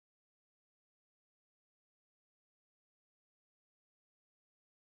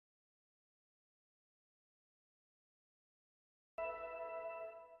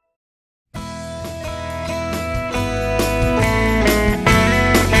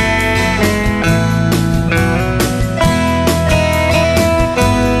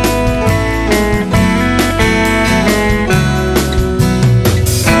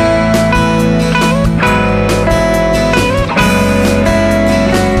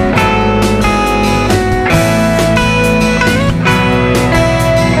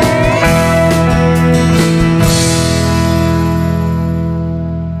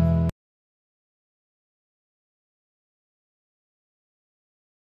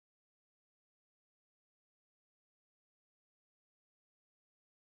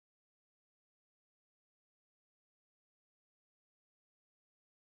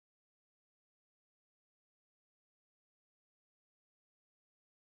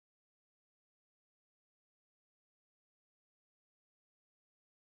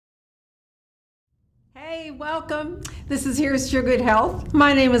Hey, welcome. This is Here's Your Good Health.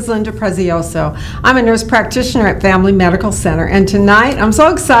 My name is Linda Prezioso. I'm a nurse practitioner at Family Medical Center, and tonight I'm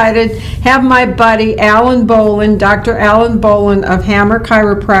so excited to have my buddy Alan Bolin, Dr. Alan Bolin of Hammer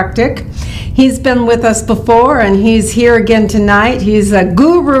Chiropractic. He's been with us before, and he's here again tonight. He's a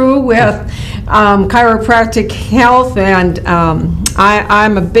guru with chiropractic health, and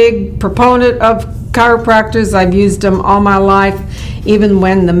I'm a big proponent of chiropractors. I've used them all my life, even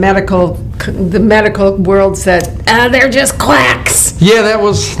when the medical world said, they're just quacks. Yeah, that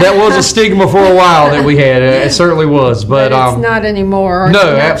was a stigma for a while that we had. It certainly was, but it's not anymore.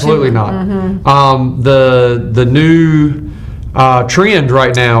 No, absolutely not. Mm-hmm. The new trend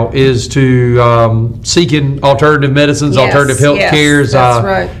right now is to seeking alternative medicines, alternative health cares. That's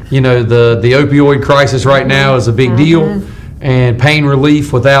right. You know, the opioid crisis right now is a big deal. And pain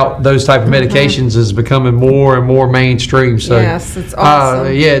relief without those type of medications is becoming more and more mainstream. So yes, it's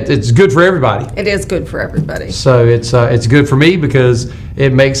awesome. Yeah, it's good for everybody. It is good for everybody. So it's good for me because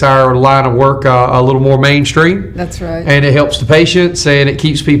it makes our line of work a little more mainstream. That's right. And it helps the patients, and it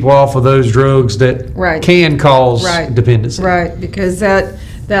keeps people off of those drugs that can cause dependency. Right, because that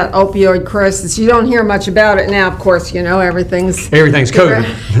opioid crisis, you don't hear much about it now. Of course, you know, everything's coded.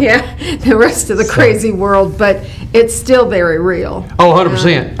 Yeah, the rest of the crazy world, but it's still very real. Oh,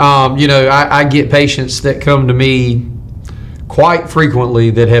 100%. You know, I get patients that come to me quite frequently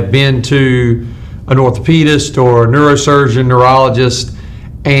that have been to an orthopedist or a neurosurgeon, neurologist,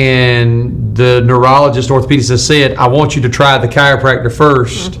 and the neurologist, orthopedist has said, I want you to try the chiropractor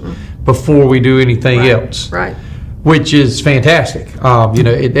first before we do anything else. Right. Which is fantastic, you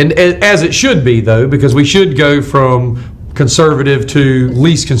know, and as it should be, though, because we should go from conservative to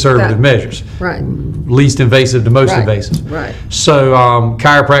least conservative measures, least invasive to most invasive. Right. So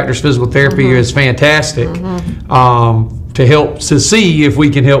chiropractors, physical therapy is fantastic to help to see if we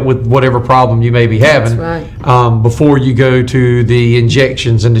can help with whatever problem you may be having. Before you go to the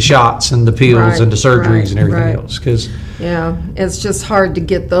injections and the shots and the pills and the surgeries and everything else, because. Yeah, it's just hard to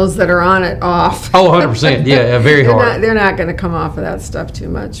get those that are on it off. Oh, 100%. Yeah, very hard. They're not going to come off of that stuff too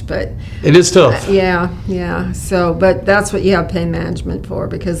much, but it is tough. Yeah. So, but that's what you have pain management for,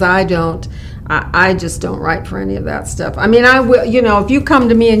 because I just don't write for any of that stuff. I mean, I will. You know, if you come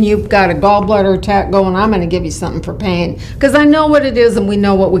to me and you've got a gallbladder attack going, I'm going to give you something for pain, because I know what it is and we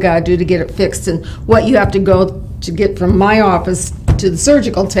know what we got to do to get it fixed, and what you have to go to get from my office to the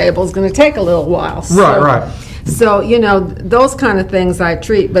surgical table is going to take a little while. Right. So, you know, those kind of things I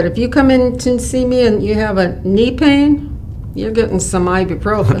treat. But if you come in to see me and you have a knee pain, you're getting some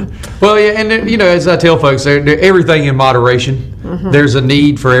ibuprofen. Well, yeah, and you know, as I tell folks, everything in moderation. There's a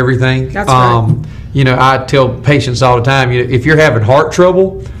need for everything. That's right. You know, I tell patients all the time, if you're having heart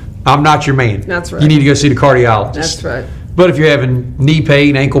trouble, I'm not your man. That's right. You need to go see the cardiologist. That's right. But if you're having knee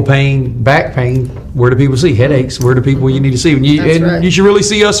pain, ankle pain, back pain, where do people see? Headaches, where do people you need to see? You should really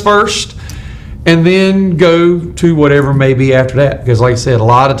see us first, and then go to whatever may be after that. Because like I said, a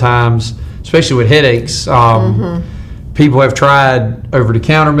lot of times, especially with headaches, people have tried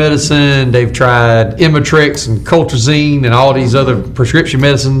over-the-counter medicine, they've tried Imitrex and Coltrazine and all these other prescription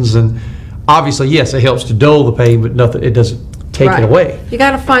medicines, and obviously, yes, it helps to dull the pain, but it doesn't take it away. You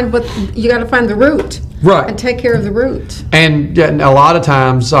got to find the root. Right. And take care of the root. And a lot of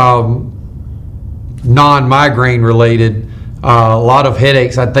times, non-migraine related, a lot of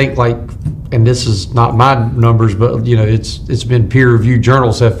headaches, I think, like, and this is not my numbers, but you know, it's been peer-reviewed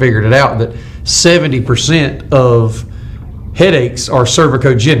journals have figured it out, that 70% of headaches are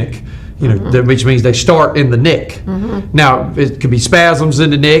cervicogenic. You know, which means they start in the neck. Now, it could be spasms in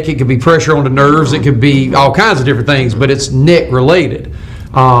the neck, it could be pressure on the nerves, it could be all kinds of different things, but it's neck related.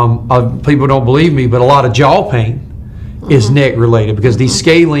 People don't believe me, but a lot of jaw pain is neck related, because these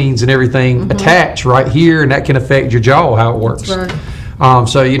scalenes and everything attach right here, and that can affect your jaw, how it works. That's right.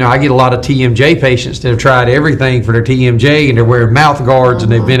 So, you know, I get a lot of TMJ patients that have tried everything for their TMJ, and they're wearing mouth guards,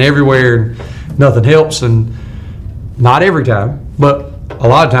 and they've been everywhere, and nothing helps. And not every time, but a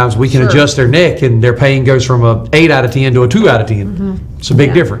lot of times we can adjust their neck, and their pain goes from a 8 out of 10 to a 2 out of 10. It's a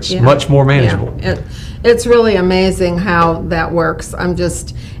big difference, much more manageable. It's really amazing how that works.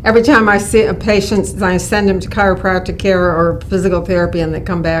 Every time I see a patient, I send them to chiropractic care or physical therapy, and they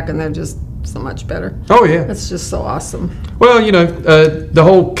come back and they're just so much better. Oh, yeah. It's just so awesome. Well, you know, the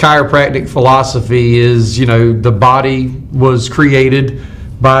whole chiropractic philosophy is, you know, the body was created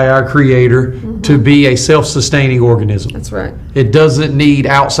by our Creator to be a self-sustaining organism. That's right. It doesn't need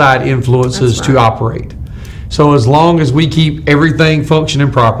outside influences to operate. So as long as we keep everything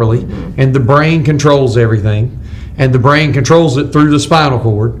functioning properly, and the brain controls everything, and the brain controls it through the spinal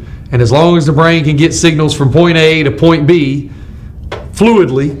cord, and as long as the brain can get signals from point A to point B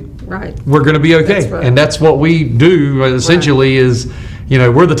fluidly, Right. we're going to be okay. That's right. And that's what we do essentially is,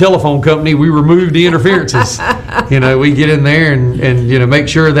 we're the telephone company. We remove the interferences. We get in there and make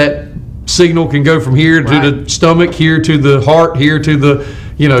sure that signal can go from here to the stomach, here to the heart, here to the,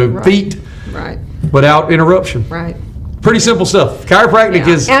 feet. Right. Without interruption. Right. Pretty simple stuff. Chiropractic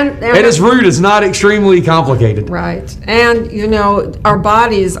is, at its root, is not extremely complicated. Right. And, our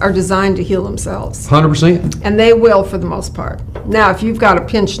bodies are designed to heal themselves. 100%. And they will for the most part. Now, if you've got a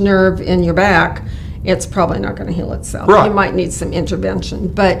pinched nerve in your back, it's probably not going to heal itself. Right. You might need some intervention.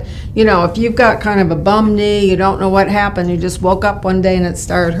 But, if you've got kind of a bum knee, you don't know what happened, you just woke up one day and it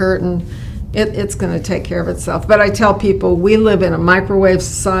started hurting, it's going to take care of itself. But I tell people, we live in a microwave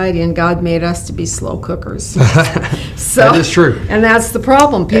society, and God made us to be slow cookers. So, that is true. And that's the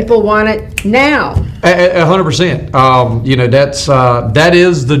problem. People want it now. 100%. That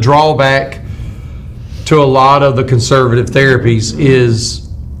is the drawback to a lot of the conservative therapies is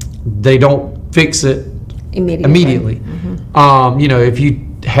they don't fix it immediately. If you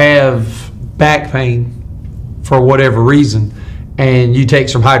have back pain for whatever reason and you take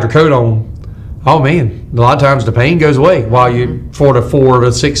some hydrocodone, oh man, a lot of times the pain goes away while you, for the 4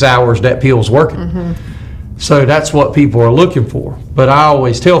 to 6 hours that pill's working. So that's what people are looking for. But I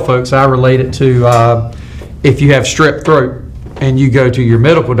always tell folks, I relate it to if you have strep throat and you go to your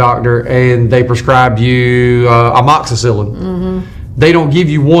medical doctor and they prescribe you amoxicillin. They don't give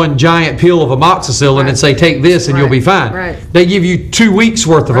you one giant pill of amoxicillin and say, take this and you'll be fine. They give you 2 weeks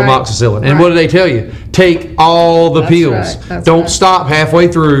worth of amoxicillin. And what do they tell you? Take all the pills. Don't stop halfway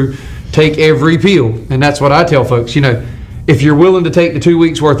through. Take every pill. And that's what I tell folks. If you're willing to take the 2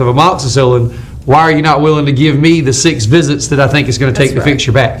 weeks worth of amoxicillin, why are you not willing to give me the 6 visits that I think it's going to take to fix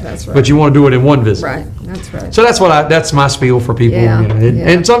your back? But you want to do it in one visit. That's right. So that's my spiel for people.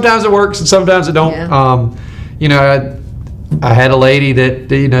 And sometimes it works and sometimes it don't. I had a lady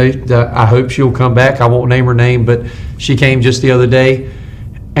that I hope she'll come back. I won't name her name, but she came just the other day,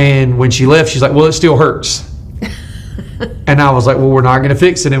 and when she left, she's like, "Well, it still hurts." And I was like, "Well, we're not going to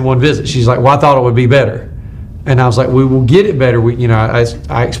fix it in one visit." She's like, "Well, I thought it would be better," and I was like, "We will get it better."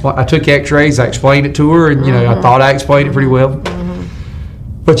 I took X-rays, I explained it to her, and I thought I explained it pretty well.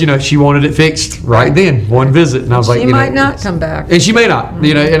 But she wanted it fixed right then, one visit, and I was like, she might not come back, and she may not,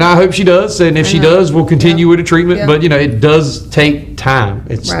 and I hope she does, and if she does, we'll continue with the treatment. But it does take time.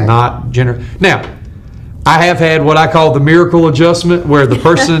 It's not general. Now, I have had what I call the miracle adjustment, where the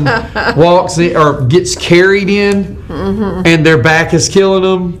person walks in or gets carried in, and their back is killing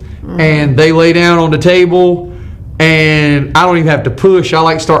them, and they lay down on the table, and I don't even have to push.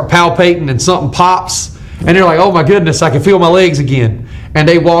 I start palpating, and something pops, and they're like, "Oh my goodness, I can feel my legs again." And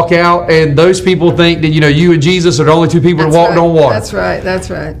they walk out, and those people think that you and Jesus are the only 2 people that walked on water. That's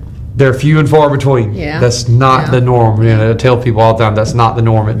right. They're few and far between. That's not the norm. I tell people all the time that's not the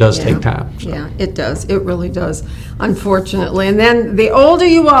norm. It does take time. So. Yeah, it does. It really does, unfortunately. And then the older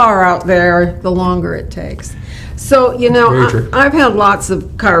you are out there, the longer it takes. So, I've had lots of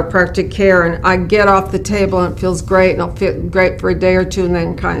chiropractic care, and I get off the table and it feels great, and I'll feel great for a day or two, and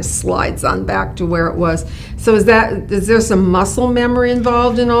then kind of slides on back to where it was. So is there some muscle memory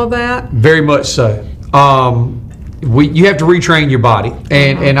involved in all that? Very much so. You have to retrain your body,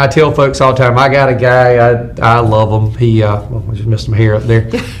 and I tell folks all the time. I got a guy, I love him. He, I just missed him here up there.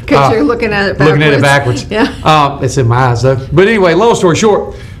 Because you're looking at it backwards. Looking at it backwards. Yeah. It's in my eyes though. But anyway, long story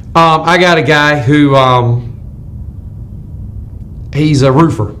short, I got a guy who he's a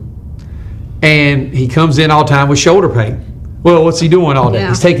roofer, and he comes in all the time with shoulder pain. Well, what's he doing all day?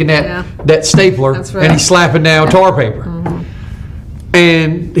 He's taking that stapler and he's slapping down tar paper.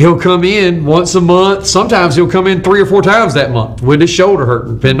 And he'll come in once a month. Sometimes he'll come in 3 or 4 times that month with his shoulder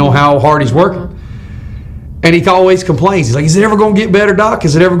hurting, depending on how hard he's working. And he always complains. He's like, "Is it ever going to get better, Doc?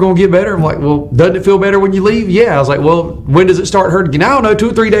 Is it ever going to get better?" I'm like, "Well, doesn't it feel better when you leave?" "Yeah." I was like, "Well, when does it start hurting again?" "I don't know,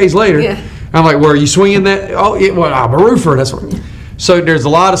 2 or 3 days later." I'm like, "Well, are you swinging that?" "Oh, yeah, well, I'm a roofer." That's what. So there's a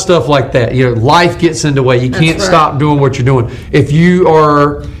lot of stuff like that. Life gets in the way. You can't stop doing what you're doing. If you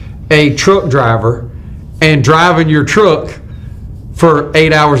are a truck driver and driving your truck for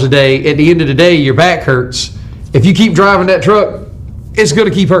 8 hours a day, at the end of the day, your back hurts. If you keep driving that truck, it's going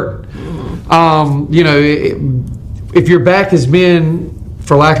to keep hurting. If your back has been,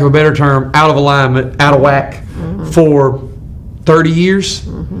 for lack of a better term, out of alignment, out of whack for 30 years,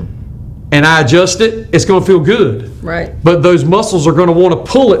 and I adjust it, it's going to feel good. Right. But those muscles are going to want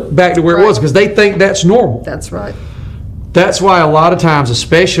to pull it back to where it was because they think that's normal. That's right. That's why a lot of times,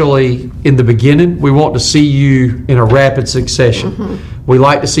 especially in the beginning, we want to see you in a rapid succession. We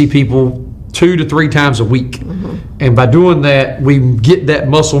like to see people 2 to 3 times a week. And by doing that, we get that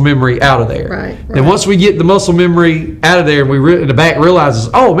muscle memory out of there. Right. And once we get the muscle memory out of there, and the back realizes,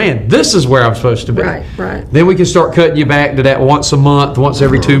 oh man, this is where I'm supposed to be. Right. Then we can start cutting you back to that once a month, once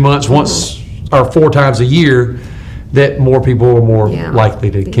every 2 months, once or 4 times a year, that more people are more likely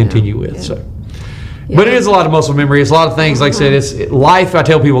to continue with. So. But it is a lot of muscle memory. It's a lot of things. Like I said, it's life. I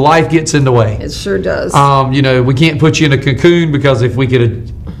tell people, life gets in the way. It sure does. You know, we can't put you in a cocoon, because if we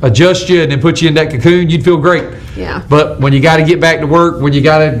could adjust you and then put you in that cocoon, you'd feel great. Yeah. But when you got to get back to work, when you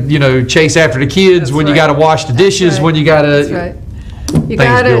got to, you know, chase after the kids, when you got to wash the dishes, when you got to, That's right. You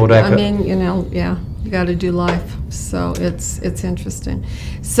got to. I mean, you know, you got to do life. So it's interesting.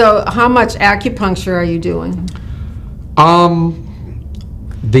 So how much acupuncture are you doing?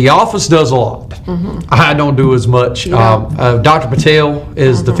 The office does a lot. I don't do as much. Dr. Patel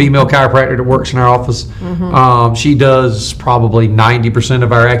is the female chiropractor that works in our office. She does probably 90%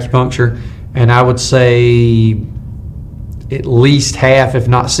 of our acupuncture, and I would say at least half, if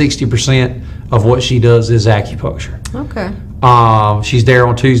not 60% of what she does is acupuncture. Okay. She's there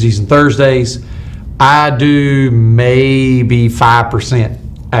on Tuesdays and Thursdays. I do maybe 5%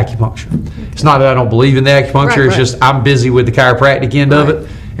 acupuncture. It's not that I don't believe in the acupuncture, it's just I'm busy with the chiropractic end of it,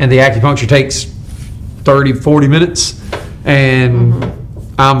 and the acupuncture takes 30-40 minutes, and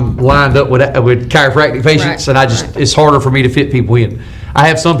I'm lined up with chiropractic patients, and it's harder for me to fit people in. I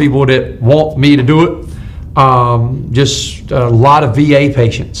have some people that want me to do it. Just a lot of VA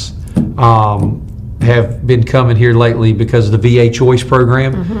patients have been coming here lately because of the VA Choice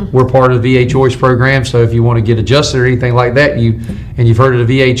program. We're part of the VA Choice program, so if you want to get adjusted or anything like that, and you've heard of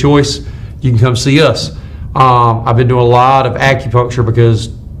the VA Choice, you can come see us. I've been doing a lot of acupuncture because,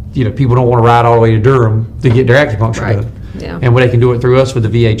 you know, people don't want to ride all the way to Durham to get their acupuncture done. Yeah. And they can do it through us with the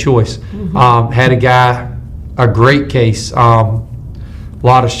VA Choice. Had a guy, a great case.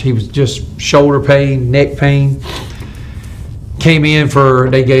 He was just shoulder pain, neck pain. Came in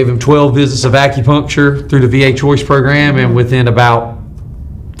they gave him 12 visits of acupuncture through the VA Choice program, and within about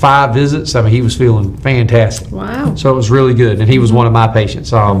 5 visits, I mean, he was feeling fantastic. Wow. So it was really good, and he was one of my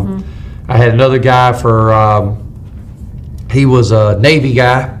patients. I had another guy he was a Navy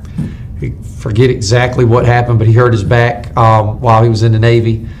guy. I forget exactly what happened, but he hurt his back while he was in the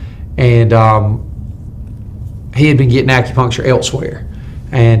Navy, and he had been getting acupuncture elsewhere.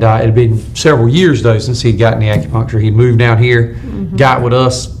 And it had been several years, though, since he'd gotten the acupuncture. He moved down here, got with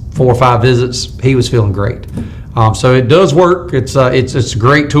us 4 or 5 visits. He was feeling great. So it does work. It's a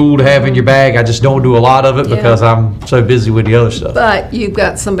great tool to have in your bag. I just don't do a lot of it because I'm so busy with the other stuff. But you've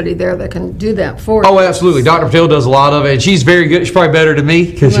got somebody there that can do that for you. Oh, absolutely. Dr. Patel does a lot of it, and she's very good. She's probably better than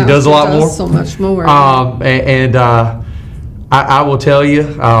me because she does a lot more. So much more. I will tell you,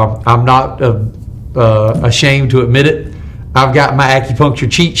 I'm not ashamed to admit it. I've got my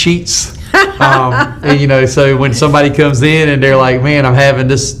acupuncture cheat sheets. And, you know, so when somebody comes in and they're like, man, I'm having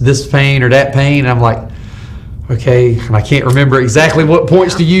this pain or that pain, I'm like, okay, and I can't remember exactly what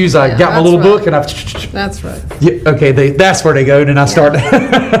points to use. I got my little book and That's right. Yeah, okay, that's where they go, and I start.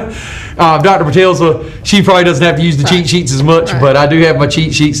 Dr. Patel's, she probably doesn't have to use the cheat sheets as much, but I do have my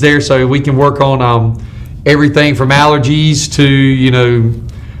cheat sheets there, so we can work on everything from allergies to, you know,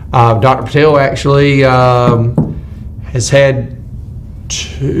 Dr. Patel actually has had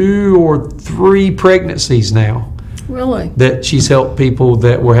 2 or 3 pregnancies now. Really? That she's helped people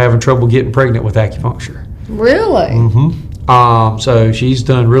that were having trouble getting pregnant with acupuncture. Really? So she's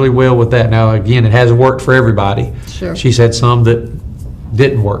done really well with that. Now, again, it hasn't worked for everybody. Sure. She's had some that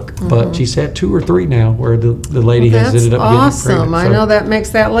didn't work, but she's had 2 or 3 now where the lady has ended up getting pregnant. That's awesome. I know that makes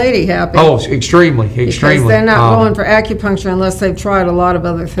that lady happy. Oh, extremely. Because they're not going for acupuncture unless they've tried a lot of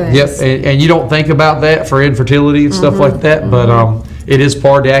other things. Yep, and you don't think about that for infertility and stuff like that, but it is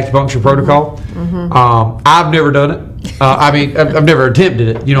part of the acupuncture protocol. I've never done it. I mean, I've never attempted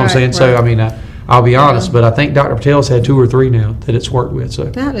it, you know what I'm saying? So, I mean, I'll be honest, but I think Dr. Patel's had 2 or 3 now that it's worked with. So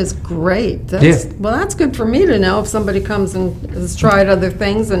that is great. Well, that's good for me to know if somebody comes and has tried other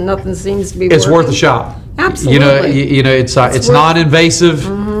things and nothing seems to be working. It's worth a shot. Absolutely. You know, it's non-invasive.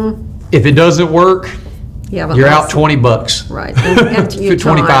 If it doesn't work, you're out $20. Right. And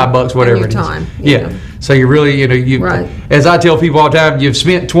 $25, whatever it is. Yeah. So you really, you know, as I tell people all the time, you've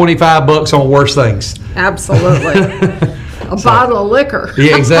spent $25 on worse things. Absolutely. A bottle of liquor.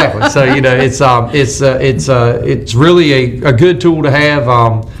 Yeah, exactly. So, you know, it's really a good tool to have.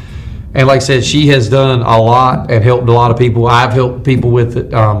 And like I said, she has done a lot and helped a lot of people. I've helped people with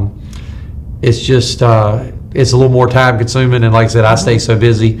it. It's just it's a little more time consuming, and like I said, I stay so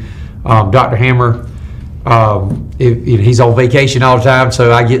busy. Dr. Hammer He's on vacation all the time,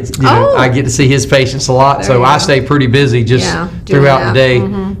 so I get I get to see his patients a lot. So I stay pretty busy just throughout the day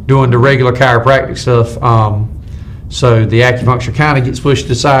doing the regular chiropractic stuff. So the acupuncture kind of gets pushed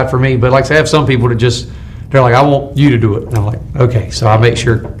aside for me. But like I say, I have some people that they're like, I want you to do it. And I'm like, okay. So I make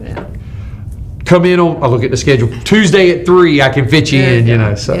sure come in I look at the schedule. Tuesday at 3, I can fit you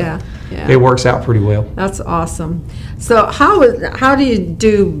in. So it works out pretty well. That's awesome. So how do you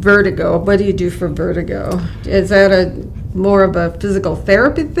do vertigo? What do you do for vertigo? Is that more of a physical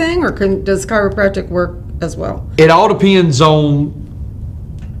therapy thing, or does chiropractic work as well? It all depends on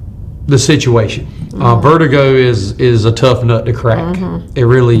the situation. Vertigo is a tough nut to crack. It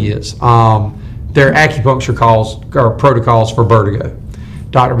really is. There are acupuncture protocols for vertigo.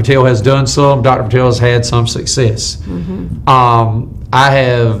 Dr. Patel has done some. Dr. Patel has had some success. I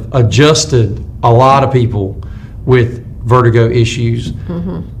have adjusted a lot of people with vertigo issues.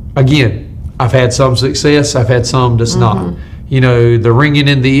 Again, I've had some success. I've had some that's not. The ringing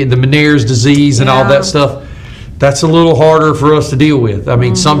in the Meniere's disease and all that stuff. That's a little harder for us to deal with. I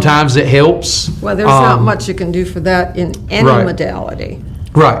mean, sometimes it helps. Well, there's not much you can do for that in any modality.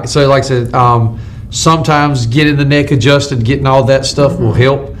 Right. So like I said, sometimes getting the neck adjusted, getting all that stuff will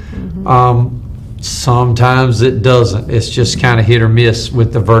help. Sometimes it doesn't. It's just kind of hit or miss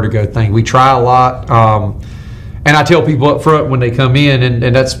with the vertigo thing. We try a lot. And I tell people up front when they come in,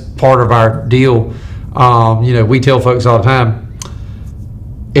 and that's part of our deal. We tell folks all the time,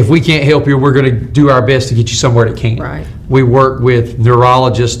 if we can't help you, we're going to do our best to get you somewhere that can. Right. We work with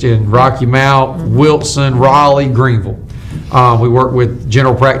neurologists in Rocky Mount, Wilson, Raleigh, Greenville. We work with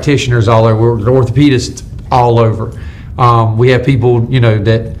general practitioners all over. We're orthopedists all over. We have people,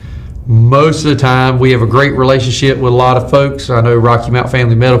 that most of the time we have a great relationship with a lot of folks. I know Rocky Mount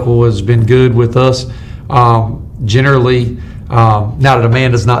Family Medical has been good with us. Generally, now that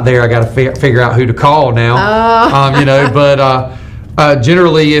Amanda's not there, I got to figure out who to call now. But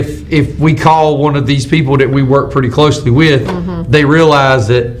generally, if we call one of these people that we work pretty closely with, they realize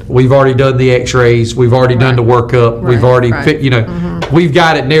that we've already done the X-rays, we've already done the workup, we've already we've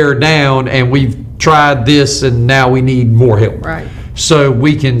got it narrowed down, and we've tried this, and now we need more help. Right. So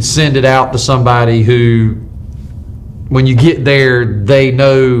we can send it out to somebody who, when you get there, they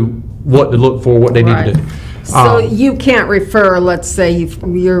know what to look for, what they need to do. So you can't refer, let's say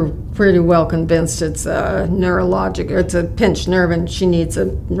you're pretty well convinced it's a neurologic, or it's a pinched nerve and she needs a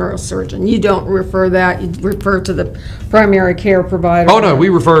neurosurgeon. You don't refer that, you refer to the primary care provider? Oh no, we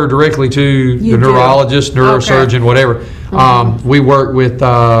refer directly to the neurologist, neurosurgeon, whatever. We work with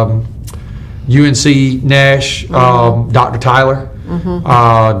UNC Nash, Dr. Tyler,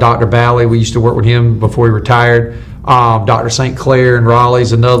 Dr. Bally, we used to work with him before he retired. Dr. St. Clair in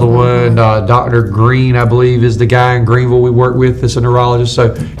Raleigh's another one. Dr. Green, I believe, is the guy in Greenville we work with that's a neurologist.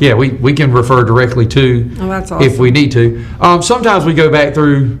 So, yeah, we can refer directly to that's awesome. If we need to. Sometimes we go back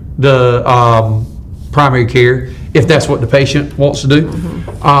through the primary care if that's what the patient wants to do.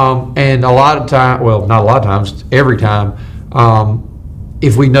 And a lot of time, well, not a lot of times, every time,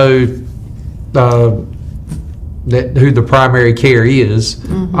 if we know that who the primary care is,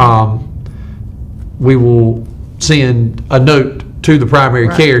 we will send a note to the primary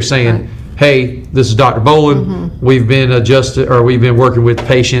care saying, hey, this is Dr. Bolin. We've been adjusted, or we've been working with the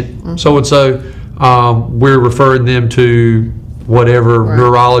patient so-and-so. We're referring them to whatever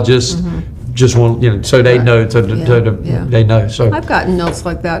neurologist. Just want, so they know, they know. So I've gotten notes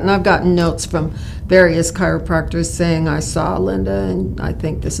like that, and I've gotten notes from various chiropractors saying, I saw Linda and I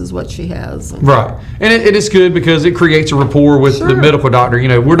think this is what she has. Right. And it is good because it creates a rapport with the medical doctor.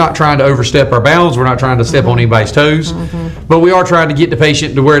 We're not trying to overstep our bounds. We're not trying to step on anybody's toes. But we are trying to get the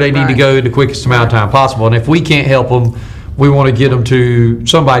patient to where they need to go the quickest amount of time possible. And if we can't help them, we want to get them to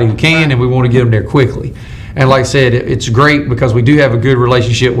somebody who can, and we want to get them there quickly. And like I said, it's great because we do have a good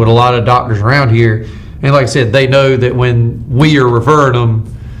relationship with a lot of doctors around here. And like I said, they know that when we are referring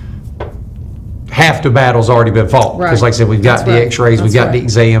them, half the battle's already been fought. Because like I said, we've got the X-rays, we've got the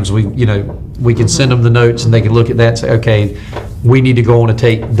exams, we can send them the notes and they can look at that and say, okay, we need to go on and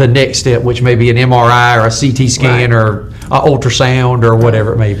take the next step, which may be an MRI or a CT scan or ultrasound or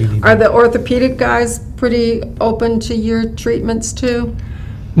whatever it may be. Are the orthopedic guys pretty open to your treatments too?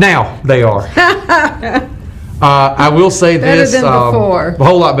 Now they are. I will say this, better than before. A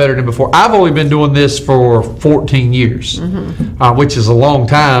whole lot better than before. I've only been doing this for 14 years, which is a long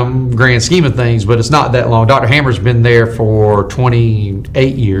time, grand scheme of things, but it's not that long. Dr. Hammer's been there for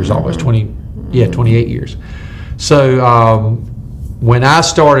 28 years, almost 28 years. So when I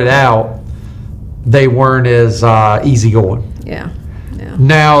started out, they weren't as easygoing.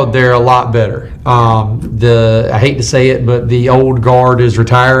 Now they're a lot better. I hate to say it, but the old guard is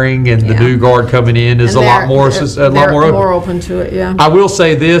retiring, and the new guard coming in is a lot more open to it. Yeah. I will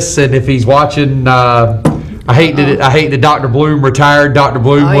say this, and if he's watching, I hate that Dr. Bloom retired. Dr.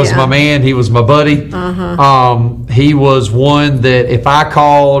 Bloom was my man. He was my buddy. He was one that if I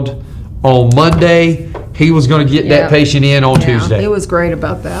called on Monday, he was going to get that patient in on Tuesday. He was great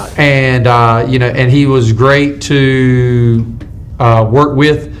about that. And and he was great to work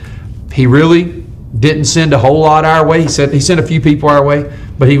with. He really didn't send a whole lot our way. He sent a few people our way,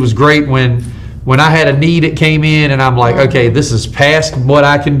 but he was great when I had a need that came in, and I'm like, okay, this is past what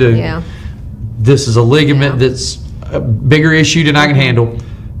I can do. Yeah. This is a ligament that's a bigger issue than I can handle.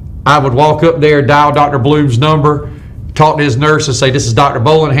 I would walk up there, dial Dr. Bloom's number, talk to his nurse and say, this is Dr.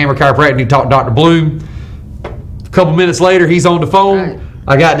 Bolin, Hammer Chiropractic. You talk to Dr. Bloom. A couple minutes later, he's on the phone. Right.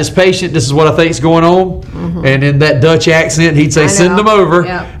 I got this patient. This is what I think is going on. And in that Dutch accent, he'd say, send them over.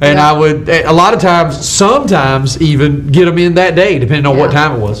 And I would, a lot of times, sometimes even get them in that day, depending on what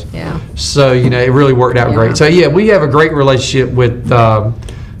time it was. So, it really worked out great. So, we have a great relationship with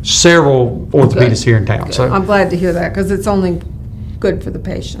several orthopedists here in town. Good. So I'm glad to hear that, because it's only good for the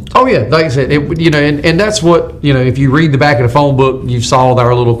patient. Oh yeah, like I said, and that's what, if you read the back of the phone book, you saw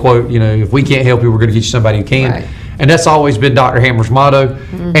our little quote, if we can't help you, we're going to get you somebody who can. Right. And that's always been Dr. Hammer's motto.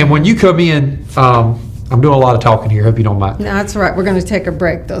 And when you come in, I'm doing a lot of talking here, hope you don't mind. No, that's all right. We're going to take a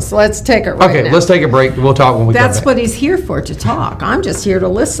break though, so let's take it right now. Okay, let's take a break. We'll talk when we come back. That's what he's here for, to talk. I'm just here to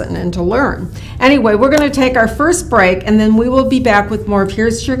listen and to learn. Anyway, we're going to take our first break, and then we will be back with more of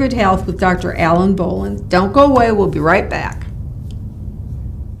Here's to Your Good Health with Dr. Alan Bolin. Don't go away. We'll be right back.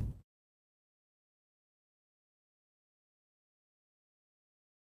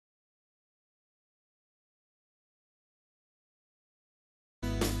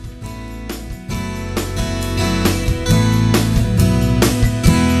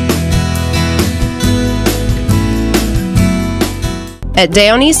 At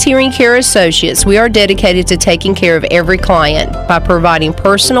Downey's Hearing Care Associates, we are dedicated to taking care of every client by providing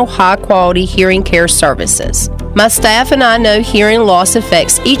personal, high-quality hearing care services. My staff and I know hearing loss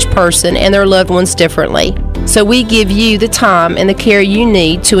affects each person and their loved ones differently, so we give you the time and the care you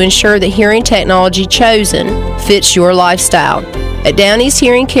need to ensure the hearing technology chosen fits your lifestyle. At Downey's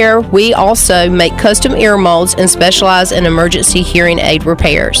Hearing Care, we also make custom ear molds and specialize in emergency hearing aid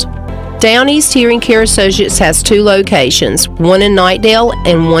repairs. Downey's Hearing Care Associates has 2 locations, one in Knightdale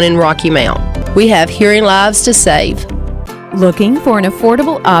and one in Rocky Mount. We have hearing lives to save. Looking for an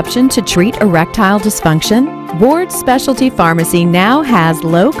affordable option to treat erectile dysfunction? Ward's Specialty Pharmacy now has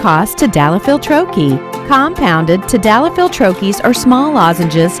low-cost tadalafil troche. Compounded tadalafil troches are small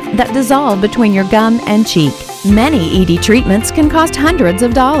lozenges that dissolve between your gum and cheek. Many ED treatments can cost hundreds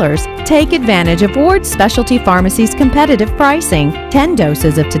of dollars. Take advantage of Ward's Specialty Pharmacy's competitive pricing. 10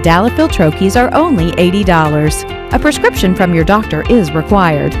 doses of tadalafil troches are only $80. A prescription from your doctor is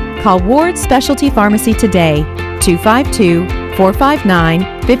required. Call Ward's Specialty Pharmacy today,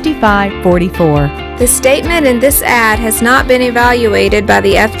 252-459-5544. The statement in this ad has not been evaluated by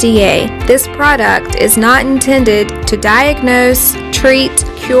the FDA. This product is not intended to diagnose, treat,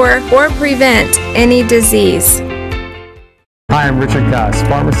 cure, or prevent any disease. Hi, I'm Richard Goss,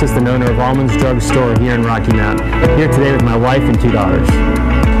 pharmacist and owner of Almonds Drug Store here in Rocky Mount. Here today with my wife and 2 daughters.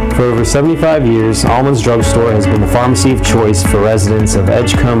 For over 75 years, Almonds Drug Store has been the pharmacy of choice for residents of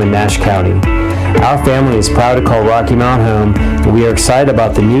Edgecombe and Nash County. Our family is proud to call Rocky Mount home, and we are excited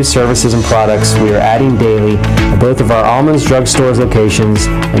about the new services and products we are adding daily at both of our Almonds Drug Store's locations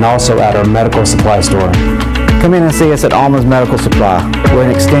and also at our medical supply store. Come in and see us at Almonds Medical Supply. We're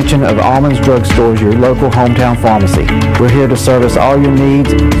an extension of Almonds Drug Stores, your local hometown pharmacy. We're here to service all your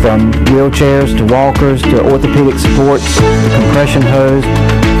needs, from wheelchairs to walkers to orthopedic supports to compression hose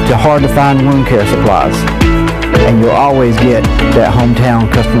to hard-to-find wound care supplies. And you'll always get that hometown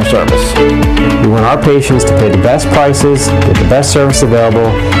customer service. We want our patients to pay the best prices, get the best service available,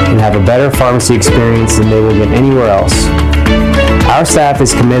 and have a better pharmacy experience than they will get anywhere else. Our staff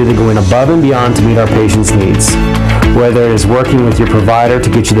is committed to going above and beyond to meet our patients' needs. Whether it is working with your provider to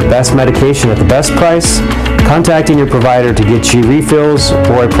get you the best medication at the best price, contacting your provider to get you refills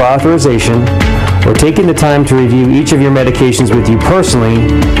or a prior authorization, or taking the time to review each of your medications with you personally,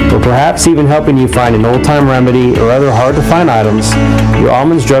 or perhaps even helping you find an old-time remedy or other hard-to-find items, your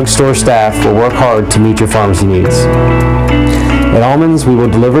Almonds Drug Store staff will work hard to meet your pharmacy needs. At Almonds, we will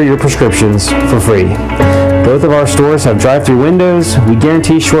deliver your prescriptions for free. Both of our stores have drive-through windows, we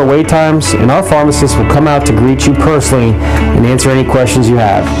guarantee short wait times, and our pharmacists will come out to greet you personally and answer any questions you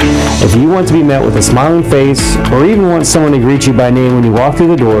have. If you want to be met with a smiling face, or even want someone to greet you by name when you walk through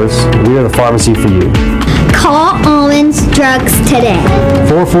the doors, we are the pharmacy for you. Call Almonds Drugs today.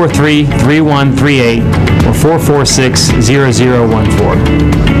 443-3138 or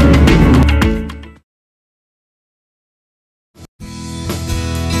 446-0014.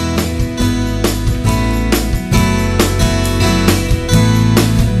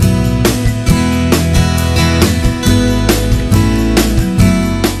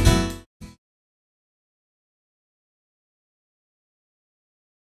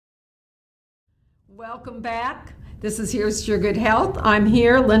 Welcome back. This is Here's to Your Good Health. I'm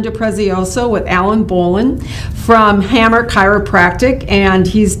here, Linda Prezioso, with Alan Bolin from Hammer Chiropractic, and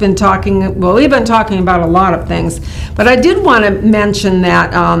he's been talking, well, we've been talking about a lot of things, but I did want to mention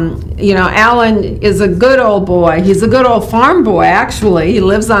that, Alan is a good old boy. He's a good old farm boy, actually. He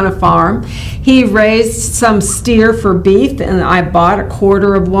lives on a farm. He raised some steer for beef, and I bought a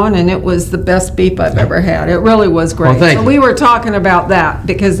quarter of one, and it was the best beef I've ever had. It really was great. Well, so we were talking about that,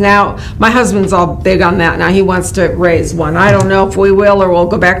 because now my husband's all big on that. Now he wants to raise one. I don't know if we will, or we'll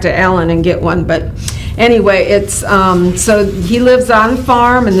go back to Alan and get one, but anyway, it's so he lives on a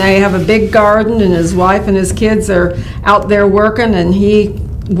farm, and they have a big garden, and his wife and his kids are out there working, and he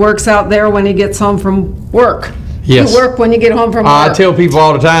works out there when he gets home from work. Yes. You work when you get home from work. I tell people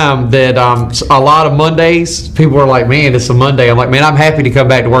all the time that a lot of Mondays, people are like, man, it's a Monday. I'm like, man, I'm happy to come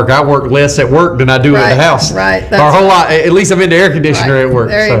back to work. I work less at work than I do at the house. Right. Or a whole lot. At least I'm in the air conditioner at work.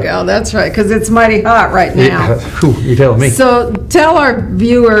 There you go. That's right, because it's mighty hot right now. You're telling me. So tell our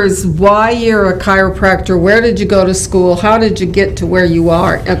viewers why you're a chiropractor. Where did you go to school? How did you get to where you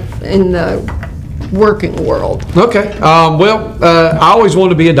are in the working world? Okay. I always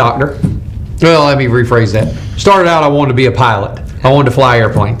wanted to be a doctor. Well, let me rephrase that. Started out, I wanted to be a pilot. I wanted to fly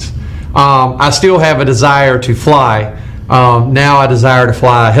airplanes. I still have a desire to fly. Now I desire to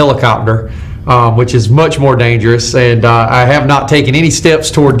fly a helicopter, which is much more dangerous. And I have not taken any steps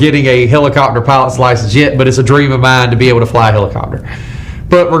toward getting a helicopter pilot's license yet, but it's a dream of mine to be able to fly a helicopter.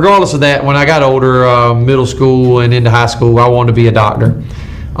 But regardless of that, when I got older, middle school and into high school, I wanted to be a doctor.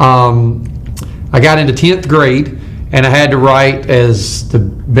 I got into 10th grade, and I had to write, as the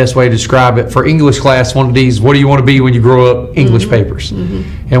best way to describe it, for English class, one of these, what do you want to be when you grow up, English papers.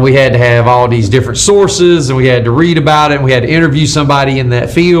 And we had to have all these different sources, and we had to read about it, and we had to interview somebody in that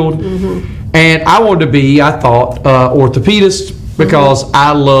field. And I wanted to be, I thought, orthopedist, because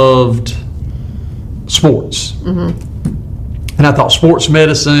I loved sports. And I thought sports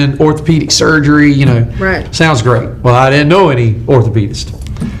medicine, orthopedic surgery, sounds great. Well, I didn't know any orthopedist.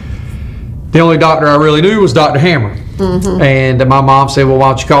 The only doctor I really knew was Dr. Hammer. And my mom said, well,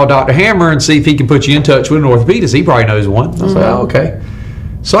 why don't you call Dr. Hammer and see if he can put you in touch with an orthopedist. He probably knows one. I said, oh, okay.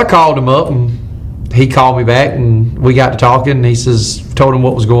 So I called him up, and he called me back, and we got to talking, and he says, told him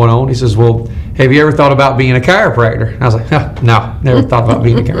what was going on. He says, well, have you ever thought about being a chiropractor? And I was like, no, never thought about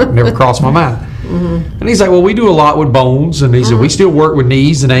being a chiropractor. Never crossed my mind. And he's like, well, we do a lot with bones. And he said, we still work with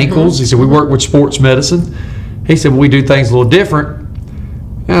knees and ankles. He said, we work with sports medicine. He said, well, we do things a little different.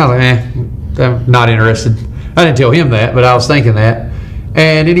 And I was like, I'm not interested. I didn't tell him that, but I was thinking that.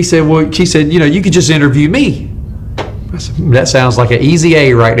 And then he said, well, she said, you could just interview me. I said, that sounds like an easy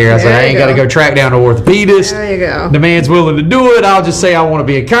A right there. I said, I ain't got to go track down an orthopedist. There you go. The man's willing to do it. I'll just say I want to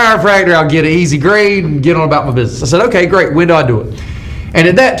be a chiropractor. I'll get an easy grade and get on about my business. I said, okay, great. When do I do it? And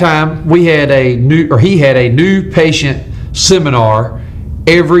at that time, he had a new patient seminar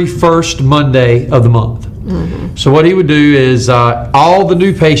every first Monday of the month. So what he would do is all the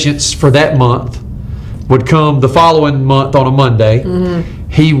new patients for that month would come the following month on a Monday.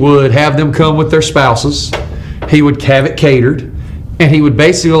 He would have them come with their spouses. He would have it catered, and he would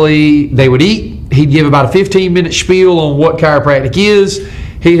they would eat. He'd give about a 15-minute spiel on what chiropractic is.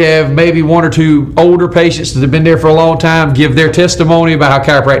 He'd have maybe one or two older patients that have been there for a long time give their testimony about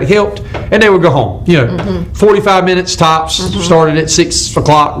how chiropractic helped, and they would go home. 45 minutes tops, started at 6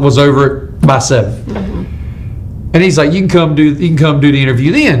 o'clock, was over by 7. And he's like, you can come do the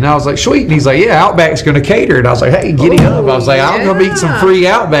interview then. And I was like, sweet. And he's like, yeah, Outback's going to cater it. I was like, hey, giddy up. I was like, I'm going to eat some free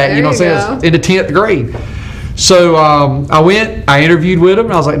Outback. You know what I'm saying? In the 10th grade. So I went, I interviewed with him,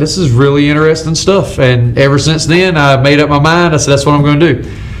 and I was like, this is really interesting stuff. And ever since then, I made up my mind. I said, that's what I'm going to do.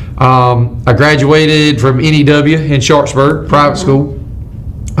 I graduated from NEW in Sharpsburg, private school.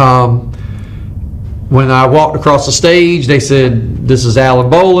 When I walked across the stage, they said, this is Alan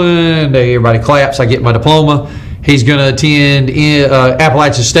Bolin. Everybody claps. I get my diploma. He's going to attend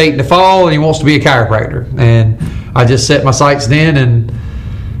Appalachian State in the fall, and he wants to be a chiropractor. And I just set my sights then, and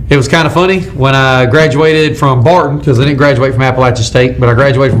it was kind of funny. When I graduated from Barton, because I didn't graduate from Appalachian State, but I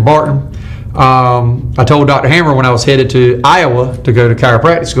graduated from Barton, I told Dr. Hammer when I was headed to Iowa to go to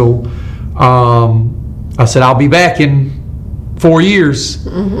chiropractic school, I said, I'll be back in 4 years.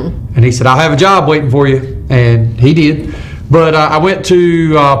 And he said, I'll have a job waiting for you. and he did. But I went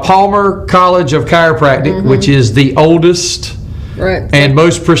to Palmer College of Chiropractic, which is the oldest and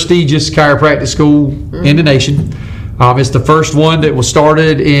most prestigious chiropractic school in the nation. It's the first one that was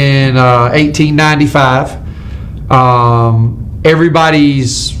started in 1895.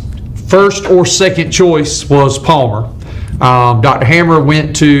 Everybody's first or second choice was Palmer. Dr. Hammer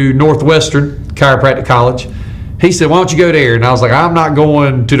went to Northwestern Chiropractic College. He said, why don't you go there? And I was like, I'm not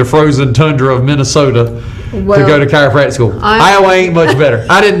going to the frozen tundra of Minnesota to go to chiropractic school. Iowa ain't much better.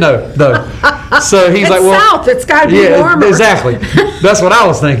 I didn't know, though. So he's like, well, south. It's got to be warmer. Exactly. That's what I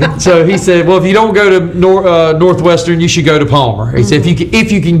was thinking. So he said, well, if you don't go to Northwestern, you should go to Palmer. He said,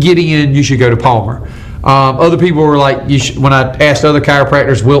 if you can get in, you should go to Palmer. Other people were like, when I asked other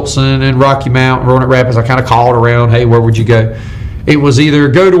chiropractors, Wilson and Rocky Mount, Roanoke Rapids, I kind of called around, hey, where would you go? It was either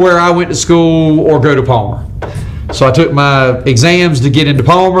go to where I went to school or go to Palmer. So I took my exams to get into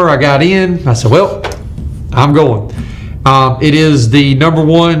Palmer. I got in. I said, well, I'm going. It is the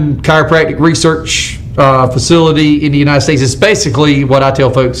 #1 chiropractic research facility in the United States. It's basically what I tell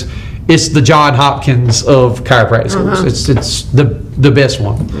folks. It's the John Hopkins of chiropractic schools. It's the best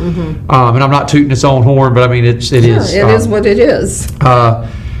one. And I'm not tooting its own horn, but I mean it is. It is what it is. So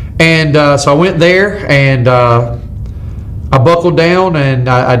I went there and I buckled down and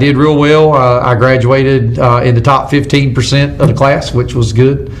I did real well. I graduated in the top 15% of the class, which was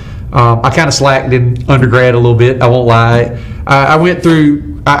good. I kind of slacked in undergrad a little bit, I won't lie. I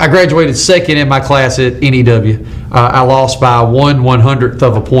graduated second in my class at NEW. I lost by 1/100th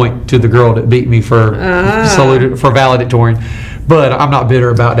of a point to the girl that beat me for valedictorian. But I'm not bitter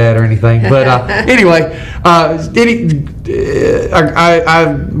about that or anything. But anyway, I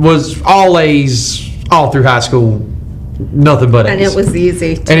was all A's all through high school. Nothing but A's. And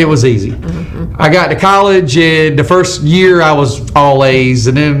it was easy. I got to college, and the first year I was all A's,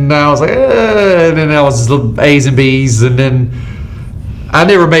 and then I was like, and then I was A's and B's, and then I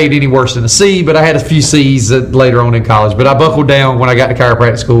never made any worse than a C, but I had a few C's later on in college. But I buckled down when I got to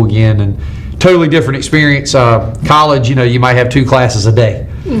chiropractic school again, and totally different experience. College, you might have 2 classes a day.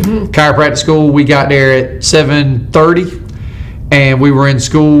 Chiropractic school, we got there at 7:30, and we were in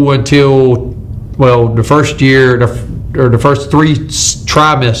school until, the first year, or the first 3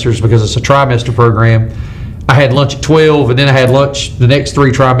 trimesters, because it's a trimester program. I had lunch at 12, and then I had lunch the next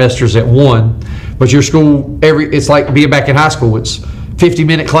 3 trimesters at 1. But your school, it's like being back in high school. It's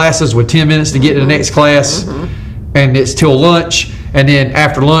 50-minute classes with 10 minutes to get to the next class, and it's till lunch, and then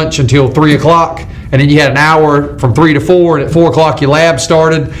after lunch until 3 o'clock, and then you had an hour from 3 to 4, and at 4 o'clock your lab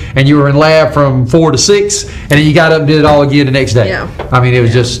started, and you were in lab from 4 to 6, and then you got up and did it all again the next day. Yeah. I mean, it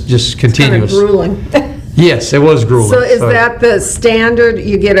was just continuous. Kind of grueling. Yes, it was grueling. So is that the standard?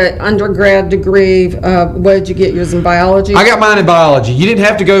 You get an undergrad degree. What did you get yours in biology? I got mine in biology. You didn't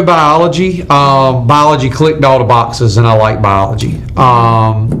have to go biology. Biology clicked all the boxes, and I like biology.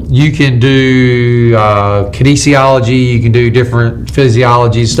 You can do kinesiology. You can do different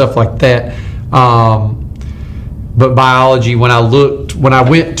physiology, stuff like that. But biology, when I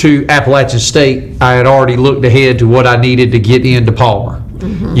went to Appalachian State, I had already looked ahead to what I needed to get into Palmer.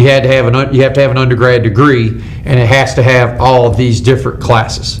 You have to have an undergrad degree, and it has to have all of these different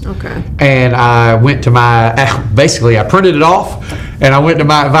classes. Okay. And I went to I printed it off, and I went to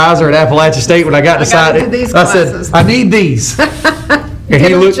my advisor at Appalachian State when I got decided. I said, I need these. And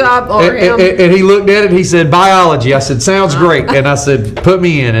he looked at it. He said, biology. I said, sounds great. And I said, put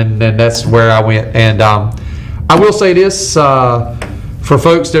me in, and that's where I went. And I will say this for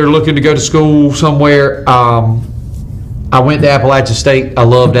folks that are looking to go to school somewhere. I went to Appalachian State. I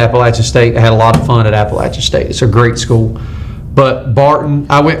loved Appalachian State. I had a lot of fun at Appalachian State. It's a great school. But Barton,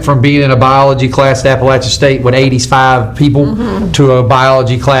 I went from being in a biology class at Appalachian State with 85 people to a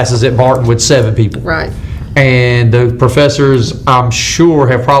biology classes at Barton with 7 people. Right. And the professors, I'm sure,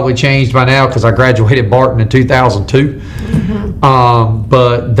 have probably changed by now because I graduated Barton in 2002.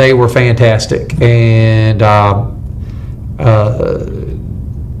 But they were fantastic. And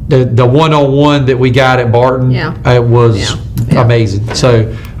the one-on-one that we got at Barton, it was amazing.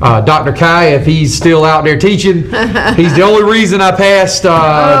 So Dr. Kai, if he's still out there teaching, he's the only reason I passed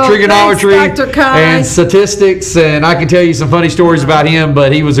trigonometry and statistics, and I can tell you some funny stories about him,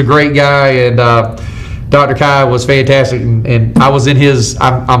 but he was a great guy, and Dr. Kai was fantastic, and I was in his,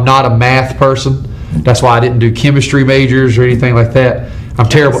 I'm not a math person, that's why I didn't do chemistry majors or anything like that. I'm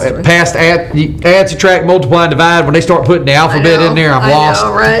terrible. Past add, subtract, multiply, and divide. When they start putting the alphabet in there, I'm lost. I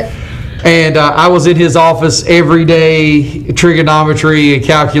know, right? And I was in his office every day, trigonometry and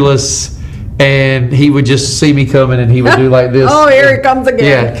calculus, and he would just see me coming, and he would do like this. Oh, here he comes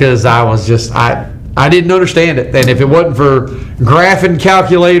again. Yeah, because I was just, I didn't understand it, and if it wasn't for graphing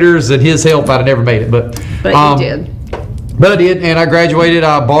calculators and his help, I'd have never made it. But you did. But I did, and I graduated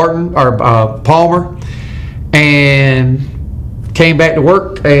Palmer, and came back to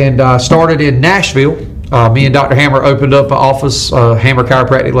work and started in Nashville. Me and Dr. Hammer opened up an office, Hammer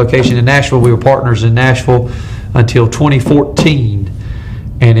Chiropractic location in Nashville. We were partners in Nashville until 2014,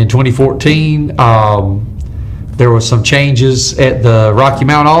 and in 2014. There was some changes at the Rocky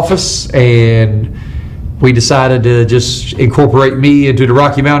Mount office, and we decided to just incorporate me into the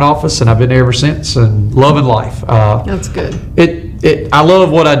Rocky Mount office, and I've been there ever since, and loving life. That's good. I love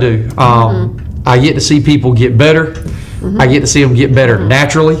what I do. I get to see people get better. I get to see them get better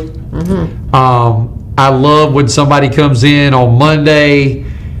naturally. I love when somebody comes in on Monday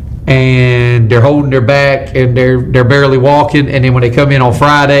and they're holding their back and they're barely walking, and then when they come in on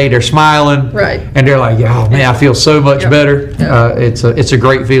Friday, they're smiling, right? And they're like, "Oh man, I feel so much better." It's a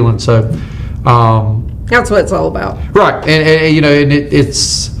great feeling. So that's what it's all about, right? And you know, and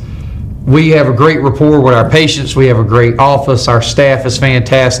it's we have a great rapport with our patients. We have a great office. Our staff is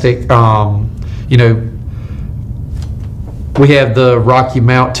fantastic. You know, we have the Rocky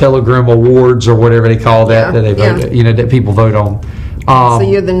Mount Telegram Awards or whatever they call that that they vote, you know, that people vote on. So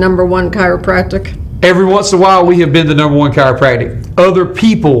you're the #1 chiropractic? Every once in a while, we have been the #1 chiropractic. Other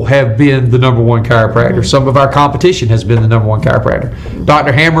people have been the #1 chiropractor. Some of our competition has been the #1 chiropractor.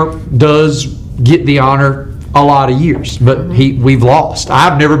 Dr. Hammer does get the honor a lot of years, but we've lost.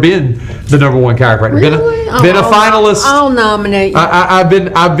 I've never been the #1 chiropractor. Really? Been a finalist. I'll nominate you.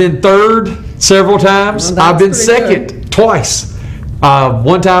 I've been third several times. Well, I've been second twice.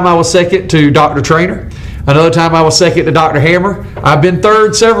 One time I was second to Dr. Trainer. Another time I was second to Dr. Hammer. I've been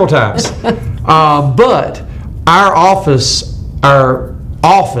third several times. But our office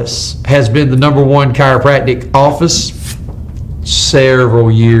has been the #1 chiropractic office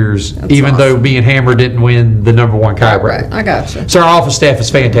several years, even though me and Hammer didn't win the #1 chiropractic. Right, I gotcha. So our office staff is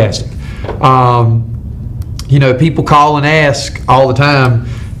fantastic. You know, people call and ask all the time,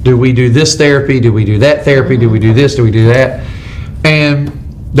 do we do this therapy? Do we do that therapy? Do we do this? Do we do that? And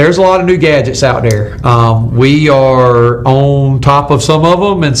there's a lot of new gadgets out there. We are on top of some of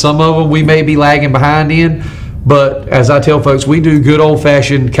them, and some of them we may be lagging behind in. But as I tell folks, we do good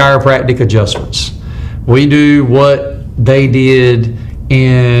old-fashioned chiropractic adjustments. We do what they did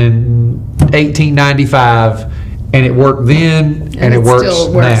in 1895, and it worked then, and it works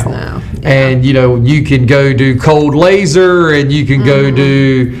still works now. Yeah. And you know, you can go do cold laser, and you can go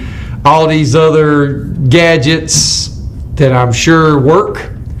do all these other gadgets that I'm sure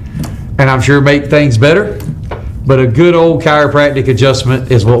work, and I'm sure make things better. But a good old chiropractic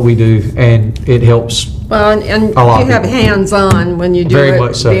adjustment is what we do, and it helps. Well, and you have hands-on when you do Very it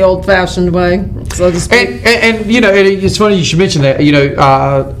much so. the old-fashioned way, so to speak. And you know, it's funny you should mention that. You know,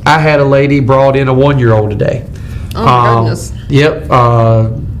 I had a lady brought in a 1-year-old today. Oh my goodness. Yep.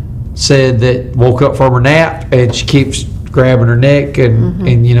 Said that woke up from her nap and she keeps grabbing her neck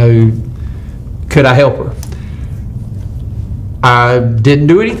and you know, could I help her? I didn't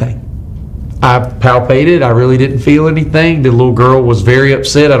do anything. I palpated. I really didn't feel anything. The little girl was very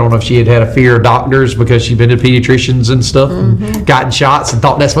upset. I don't know if she had a fear of doctors because she'd been to pediatricians and stuff and gotten shots and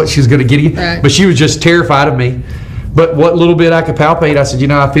thought that's what she was going to get. Right. But she was just terrified of me. But what little bit I could palpate, I said, you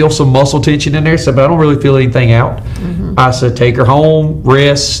know, I feel some muscle tension in there. I said, but I don't really feel anything out. I said, take her home,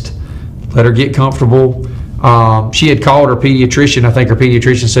 rest, let her get comfortable. She had called her pediatrician. I think her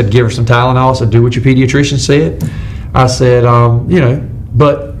pediatrician said, give her some Tylenol. I said, do what your pediatrician said. I said, you know,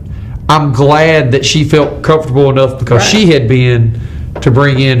 but I'm glad that she felt comfortable enough because she had been to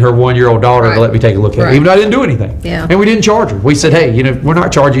bring in her 1-year-old daughter to let me take a look at it, even though I didn't do anything. Yeah. And we didn't charge her. We said, hey, you know, we're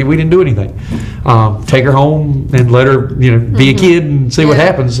not charging you. We didn't do anything. Take her home and let her, you know, be a kid and see what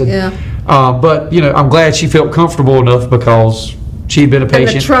happens. And, but, you know, I'm glad she felt comfortable enough because she'd been a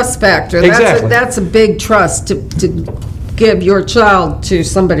patient. And the trust factor. Exactly. That's a big trust to give your child to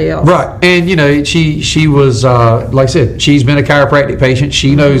somebody else. Right. And, you know, she was, like I said, she's been a chiropractic patient.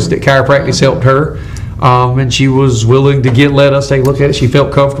 She knows that chiropractic's helped her. And she was willing to let us take a look at it. She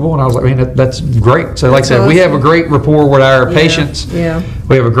felt comfortable, and I was like, man, that's great. So like I said, we have a great rapport with our patients. Yeah.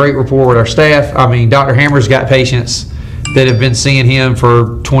 We have a great rapport with our staff. I mean, Dr. Hammer's got patients that have been seeing him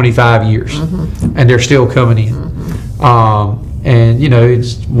for 25 years, and they're still coming in. And, you know,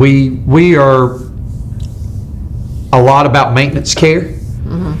 we are a lot about maintenance care.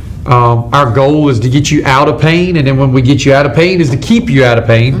 Our goal is to get you out of pain, and then when we get you out of pain is to keep you out of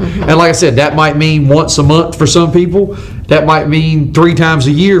pain. And like I said, that might mean once a month for some people. That might mean 3 times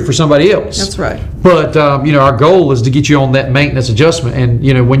a year for somebody else. That's right. But, you know, our goal is to get you on that maintenance adjustment. And,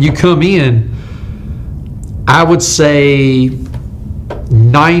 you know, when you come in, I would say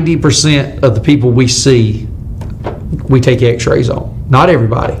 90% of the people we see, we take x-rays on. Not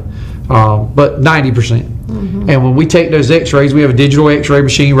everybody, but 90%. And when we take those x-rays, we have a digital x-ray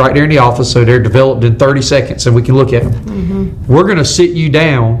machine right there in the office, so they're developed in 30 seconds and we can look at them. We're going to sit you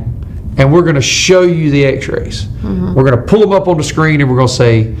down and we're going to show you the x-rays. We're going to pull them up on the screen and we're going to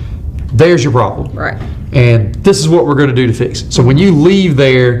say, there's your problem. Right. And this is what we're going to do to fix it. So when you leave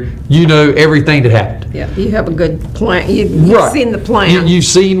there, you know everything that happened. Yeah, you have a good plan. You've seen the plan. You've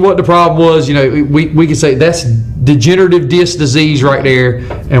seen what the problem was. You know, we can say that's degenerative disc disease right there,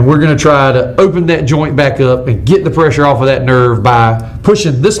 and we're going to try to open that joint back up and get the pressure off of that nerve by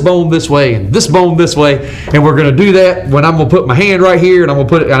pushing this bone this way and this bone this way. And we're going to do that when I'm going to put my hand right here, and I'm going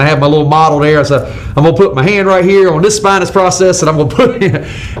to put it, and I have my little model there. So I'm going to put my hand right here on this spinous process, and I'm going to put it,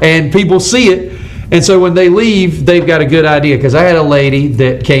 and people see it. And so when they leave, they've got a good idea. Because I had a lady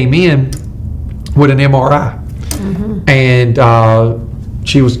that came in with an MRI, and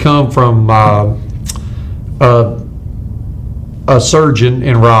she was come from a surgeon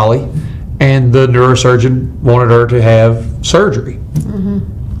in Raleigh, and the neurosurgeon wanted her to have surgery.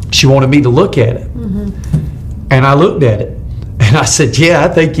 She wanted me to look at it, and I looked at it, and I said, "Yeah, I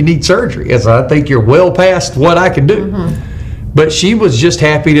think you need surgery. I think you're well past what I can do." But she was just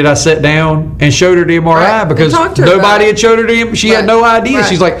happy that I sat down and showed her the MRI because nobody had showed her the. She had no idea.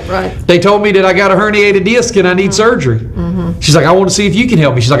 She's like, they told me that I got a herniated disc and I need surgery. She's like, I want to see if you can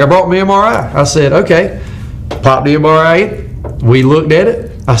help me. She's like, I brought my MRI. I said, okay. Popped the MRI in. We looked at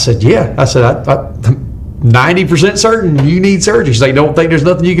it. I said, yeah. I said, I'm 90% certain you need surgery. She's like, don't think there's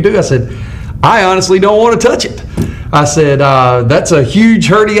nothing you can do. I said, I honestly don't want to touch it. I said, that's a huge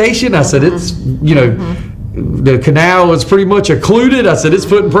herniation. I said, it's, you know, the canal is pretty much occluded. I said, it's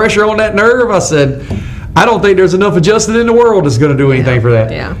putting pressure on that nerve. I said, I don't think there's enough adjusting in the world that's going to do anything for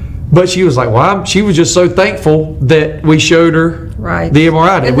that. Yeah. But she was like, well, she was just so thankful that we showed her the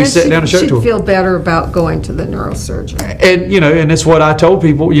MRI. And we sat down and showed it to her. She'd feel better about going to the neurosurgeon. And, you know, and it's what I told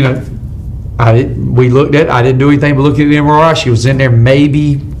people, you know, we looked at, I didn't do anything but look at the MRI. She was in there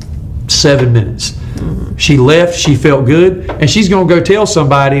maybe 7 minutes. She left, she felt good, and she's going to go tell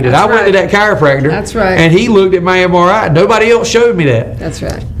somebody that I went to that chiropractor. That's right. And he looked at my MRI. Nobody else showed me that. That's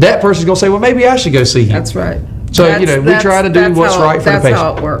right. That person's going to say, well, maybe I should go see him. That's right. So, you know, we try to do what's right for the patient. That's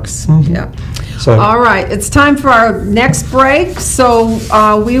how it works. Yeah. So. All right. It's time for our next break. So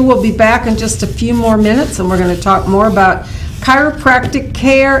we will be back in just a few more minutes, and we're going to talk more about chiropractic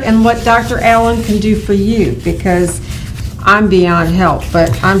care and what Dr. Allen can do for you, because I'm beyond help,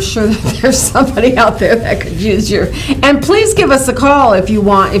 but I'm sure that there's somebody out there that could use your. And please give us a call if you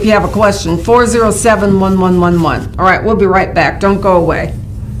want, if you have a question, 407-1111. All right, we'll be right back. Don't go away.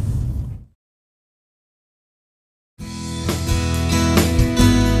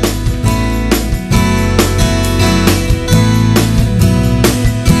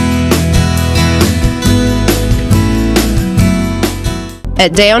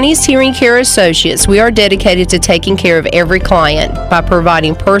 At Downey's Hearing Care Associates, we are dedicated to taking care of every client by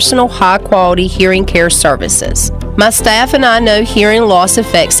providing personal, high-quality hearing care services. My staff and I know hearing loss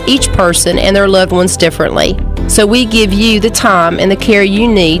affects each person and their loved ones differently, so we give you the time and the care you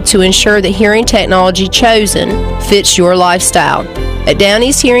need to ensure the hearing technology chosen fits your lifestyle. At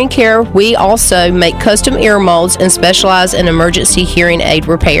Downey's Hearing Care, we also make custom ear molds and specialize in emergency hearing aid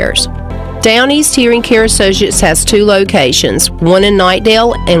repairs. Downey's Hearing Care Associates has 2 locations, one in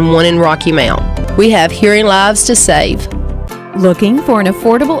Knightdale and one in Rocky Mount. We have hearing lives to save. Looking for an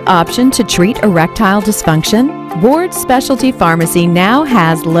affordable option to treat erectile dysfunction? Ward's Specialty Pharmacy now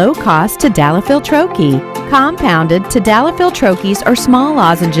has low-cost tadalafil troche. Compounded tadalafil troches are small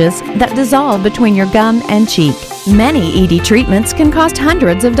lozenges that dissolve between your gum and cheek. Many ED treatments can cost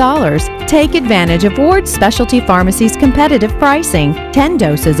hundreds of dollars. Take advantage of Ward's Specialty Pharmacy's competitive pricing. 10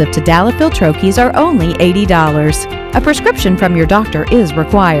 doses of tadalafil troches are only $80. A prescription from your doctor is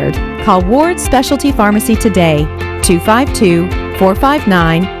required. Call Ward's Specialty Pharmacy today,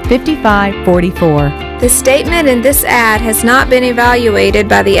 252-459-5544. The statement in this ad has not been evaluated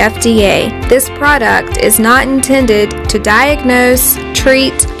by the FDA. This product is not intended to diagnose,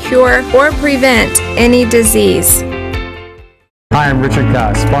 treat, cure, or prevent any disease. Hi, I'm Richard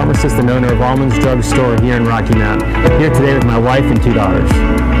Cuss, pharmacist and owner of Almonds Drug Store here in Rocky Mount. Here today with my wife and 2 daughters.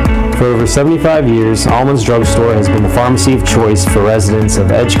 For over 75 years, Almonds Drug Store has been the pharmacy of choice for residents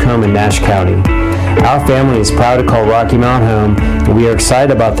of Edgecombe and Nash County. Our family is proud to call Rocky Mountain home, and we are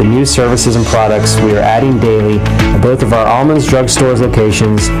excited about the new services and products we are adding daily at both of our Almonds Drug Stores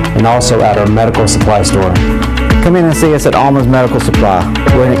locations and also at our medical supply store. Come in and see us at Almonds Medical Supply.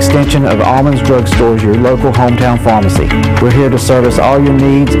 We're an extension of Almonds Drug Stores, your local hometown pharmacy. We're here to service all your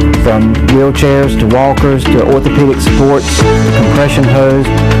needs, from wheelchairs to walkers to orthopedic supports, compression hose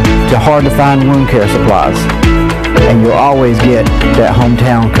to hard-to-find wound care supplies. And you'll always get that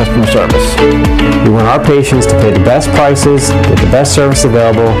hometown customer service. We want our patients to pay the best prices, get the best service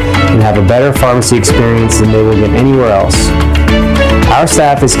available, and have a better pharmacy experience than they will get anywhere else. Our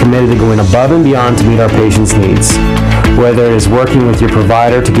staff is committed to going above and beyond to meet our patients' needs. Whether it is working with your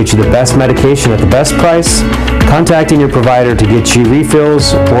provider to get you the best medication at the best price, contacting your provider to get you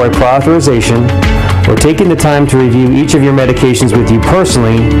refills or a prior authorization, or taking the time to review each of your medications with you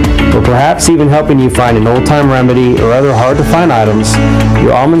personally, or perhaps even helping you find an old-time remedy or other hard-to-find items,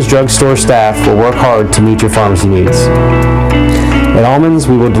 your Almonds Drug Store staff will work hard to meet your pharmacy needs. At Almonds,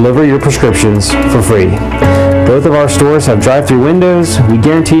 we will deliver your prescriptions for free. Both of our stores have drive-through windows, we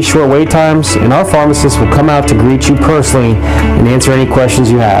guarantee short wait times, and our pharmacists will come out to greet you personally and answer any questions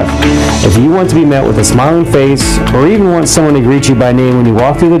you have. If you want to be met with a smiling face, or even want someone to greet you by name when you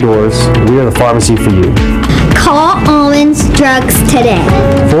walk through the doors, we are the pharmacy for you. Call Almonds Drugs today.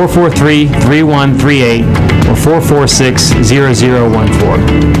 443-3138 or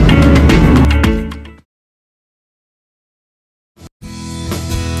 446-0014.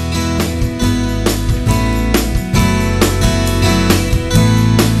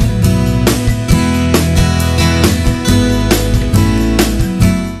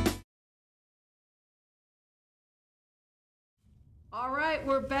 All right,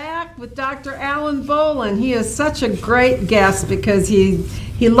 we're back with Dr. Alan Bolin. He is such a great guest because he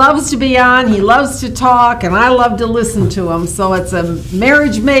loves to be on, he loves to talk, and I love to listen to him. So it's a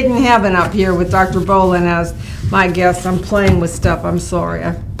marriage made in heaven up here with Dr. Bolin as my guest. I'm playing with stuff. I'm sorry. I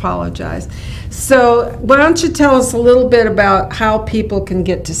apologize. So why don't you tell us a little bit about how people can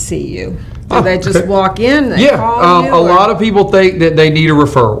get to see you? Do they just walk in? They call you, a lot of people think that they need a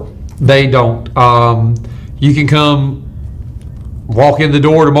referral. They don't. You can come walk in the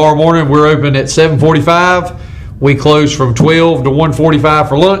door tomorrow morning. We're open at 7:45. We close from 12 to 1:45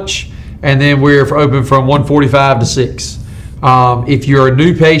 for lunch, and then we're open from 1:45 to 6. If you're a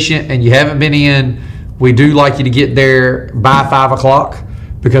new patient and you haven't been in, we do like you to get there by 5 o'clock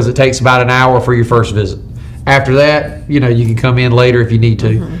because it takes about an hour for your first visit. After that, you can come in later if you need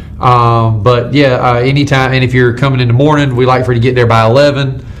to. But yeah, anytime. And if you're coming in the morning, we like for you to get there by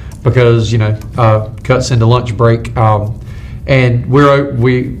 11 because cuts into lunch break. And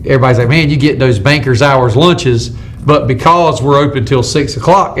everybody's like, man, you get those banker's hours lunches, but because we're open till 6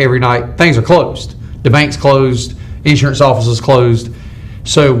 o'clock every night, things are closed. The bank's closed, insurance office is closed.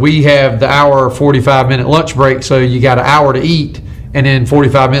 So we have the hour 45-minute lunch break, so you got an hour to eat and then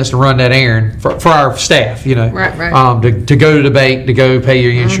 45 minutes to run that errand for our staff, Right. To go to the bank, to go pay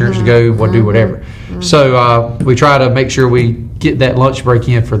your insurance, to go do whatever. So we try to make sure we get that lunch break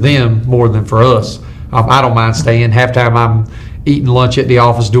in for them more than for us. I don't mind staying. Half time I'm eating lunch at the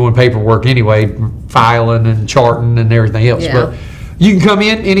office doing paperwork anyway, filing and charting and everything else. Yeah. But you can come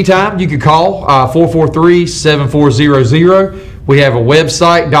in anytime. You can call 443-7400. We have a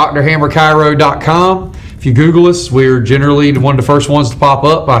website, drhammerchiro.com. If you Google us, we're generally one of the first ones to pop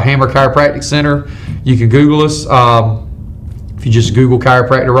up, Hammer Chiropractic Center. You can Google us. If you just Google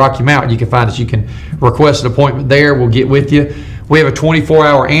Chiropractor Rocky Mountain, you can find us. You can request an appointment there. We'll get with you. We have a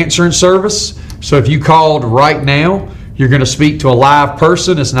 24-hour answering service. So if you called right now, you're going to speak to a live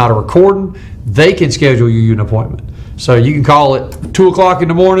person. It's not a recording. They can schedule you an appointment. So you can call at 2 o'clock in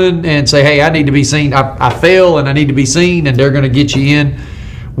the morning and say, hey, I need to be seen. I fell and I need to be seen, and they're going to get you in.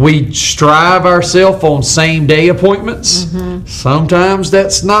 We strive ourselves on same-day appointments. Sometimes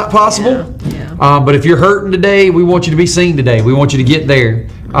that's not possible. Yeah. But if you're hurting today, we want you to be seen today. We want you to get there,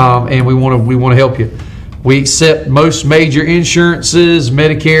 and we want to help you. We accept most major insurances: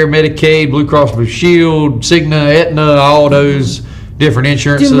 Medicare, Medicaid, Blue Cross Blue Shield, Cigna, Aetna, all those different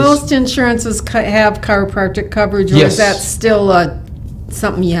insurances. Do most insurances have chiropractic coverage, or Yes. is that still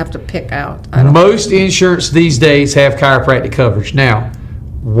something you have to pick out? Most insurance these days have chiropractic coverage. Now,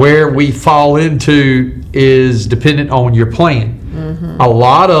 where we fall into is dependent on your plan. A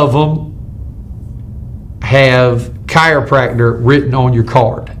lot of them have chiropractor written on your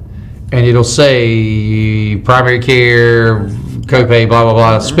card. And it'll say primary care, copay, blah, blah,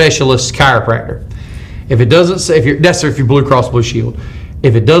 blah, specialist chiropractor. If it doesn't say, that's if you're Blue Cross Blue Shield.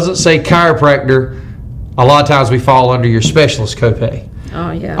 If it doesn't say chiropractor, a lot of times we fall under your specialist copay.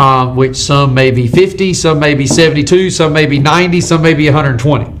 Oh, yeah. Which some may be 50, some may be 72, some may be 90, some may be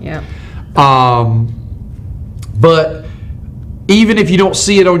 120. Yeah. But even if you don't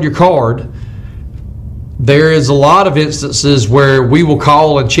see it on your card, there is a lot of instances where we will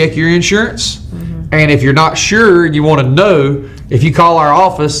call and check your insurance. And if you're not sure, you want to know, if you call our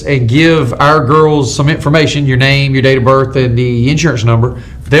office and give our girls some information, your name, your date of birth, and the insurance number,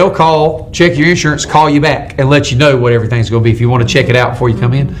 they'll call, check your insurance, call you back, and let you know what everything's going to be if you want to check it out before you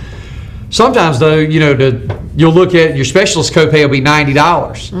come in. Sometimes, though, you'll look at your specialist copay will be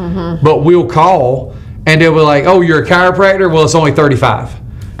 $90, but we'll call and they'll be like, "Oh, you're a chiropractor? Well, it's only $35."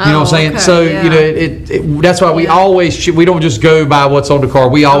 You know what I'm saying? Okay, So, yeah. that's why we always, we don't just go by what's on the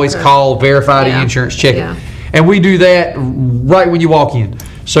card. We always call, verify the insurance, check it. And we do that right when you walk in.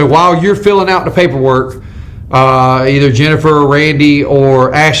 So while you're filling out the paperwork, either Jennifer, Randy,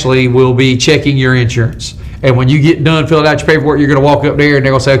 or Ashley will be checking your insurance. And when you get done filling out your paperwork, you're going to walk up there and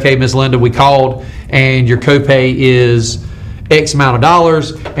they're going to say, "Okay, Miss Linda, we called and your copay is X amount of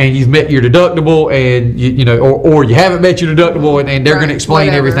dollars, and you've met your deductible, and or you haven't met your deductible," and they're going to explain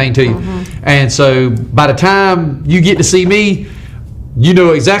everything to you. And so by the time you get to see me, you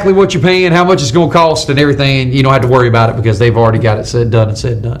know exactly what you're paying, how much it's going to cost, and everything. And you don't have to worry about it because they've already got it said done.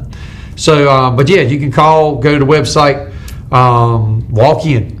 So, but yeah, you can call, go to the website, walk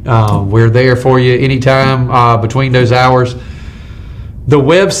in. We're there for you anytime between those hours. The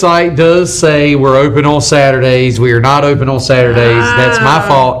website does say we're open on Saturdays. We are not open on Saturdays. That's my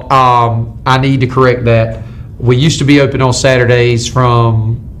fault. I need to correct that. We used to be open on Saturdays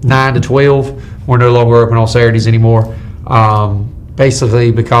from 9 to 12. We're no longer open on Saturdays anymore.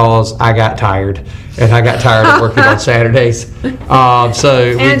 Basically because I got tired, and I got tired of working on Saturdays.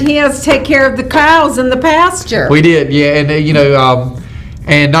 And he has to take care of the cows in the pasture. We did, yeah, and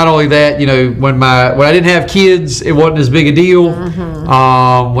and not only that, when I didn't have kids, it wasn't as big a deal.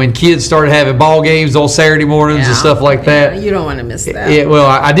 When kids started having ball games on Saturday mornings and stuff like that, you don't want to miss that. Well,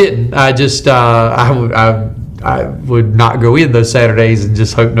 I didn't. I just I would not go in those Saturdays and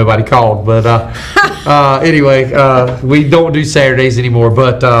just hope nobody called. But anyway, we don't do Saturdays anymore.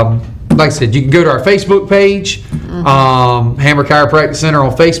 But like I said, you can go to our Facebook page, Hammer Chiropractic Center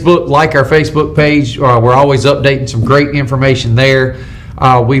on Facebook. Like our Facebook page. We're always updating some great information there.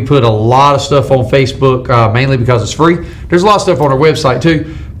 We put a lot of stuff on Facebook, mainly because it's free. There's a lot of stuff on our website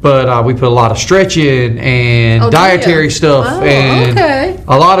too, but we put a lot of stretching and dietary stuff and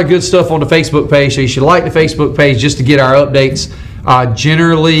a lot of good stuff on the Facebook page. So you should like the Facebook page just to get our updates.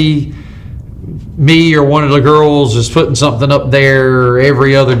 Generally, me or one of the girls is putting something up there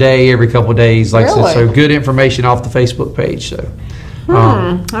every other day, every couple of days. Like I said, so good information off the Facebook page. So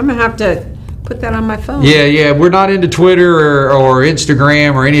I'm gonna have to put that on my phone. Yeah, we're not into Twitter or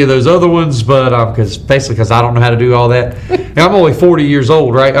Instagram or any of those other ones, but because I don't know how to do all that. And I'm only 40 years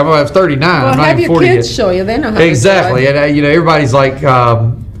old, right? I'm 39. Well, I'm not have even your 40 kids yet. show you. They know how to do it. Exactly, and everybody's like,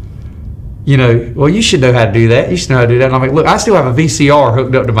 well, you should know how to do that. You should know how to do that. And I'm like, look, I still have a VCR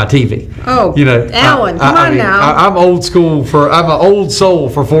hooked up to my TV. Oh, Alan, come on now. I'm old school I'm an old soul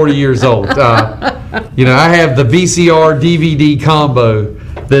for 40 years old. I have the VCR DVD combo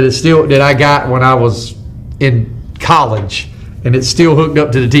that I got when I was in college, and it's still hooked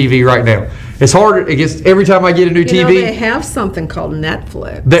up to the TV right now. It's hard. Every time I get a new TV. They have something called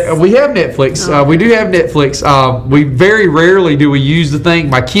Netflix. We have Netflix. We do have Netflix. We very rarely do we use the thing.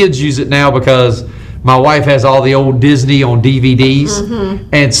 My kids use it now because my wife has all the old Disney on DVDs,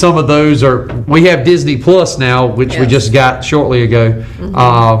 and some of those we have Disney Plus now, which we just got shortly ago.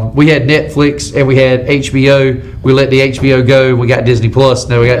 We had Netflix and we had HBO. We let the HBO go. We got Disney Plus.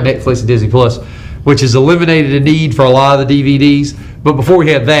 Now we got Netflix and Disney Plus, which has eliminated a need for a lot of the DVDs. But before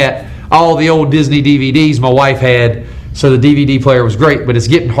we had that, all the old Disney DVDs my wife had, so the DVD player was great, but it's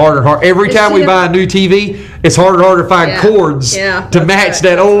getting harder and harder. Every time we buy a new TV, it's harder and harder to find cords to match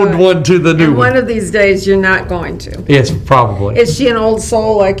that old one to the new one. One of these days, you're not going to. Yes, probably. Is she an old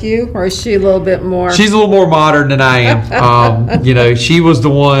soul like you, or is she a little bit more? She's a little more modern than I am. She was the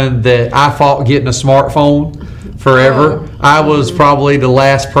one that I fought getting a smartphone forever. I was probably the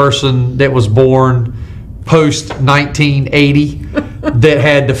last person that was born post 1980 that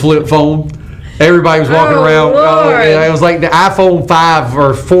had the flip phone. Everybody was walking around. It was like the iPhone 5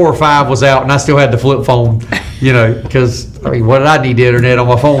 or 4 or 5 was out, and I still had the flip phone. Because what did I need the internet on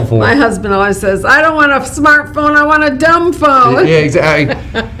my phone for? My husband always says, "I don't want a smartphone. I want a dumb phone." Yeah, exactly.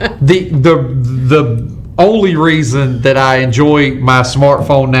 The only reason that I enjoy my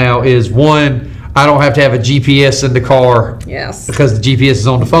smartphone now is, one, I don't have to have a GPS in the car. Yes. Because the GPS is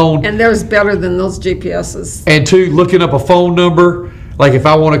on the phone. And there's better than those GPSs. And two, looking up a phone number. Like if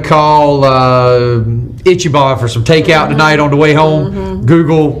I want to call Ichiban for some takeout tonight on the way home,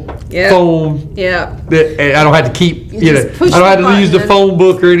 Google phone. Yeah. And I don't have to keep, I don't have to use the phone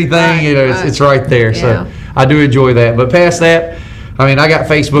book or anything. Right, it's right there. Yeah. So I do enjoy that. But past that, I mean, I got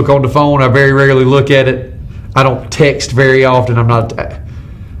Facebook on the phone. I very rarely look at it. I don't text very often. I'm not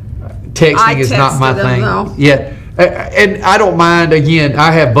texting is not my thing. Though. Yeah. And I don't mind. Again,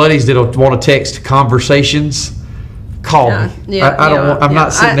 I have buddies that'll want to text conversations. Call me. Yeah, I don't. I'm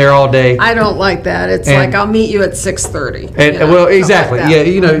not sitting there all day. I don't like that. It's like I'll meet you at 6:30. And well, exactly.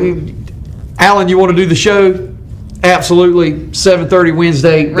 Like Alan, you want to do the show? Absolutely. 7:30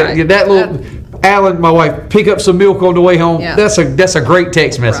 Wednesday. Right. That little Alan, my wife, pick up some milk on the way home. Yeah. That's a great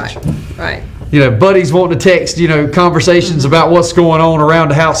text message. Right. Buddies wanting to text. Conversations about what's going on around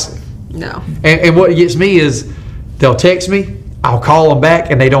the house. No. And what gets me is they'll text me. I'll call them back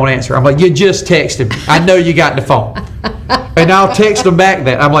and they don't answer. I'm like, you just texted me. I know you got the phone. And I'll text them back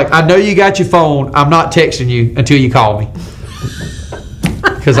that. I'm like, I know you got your phone. I'm not texting you until you call me.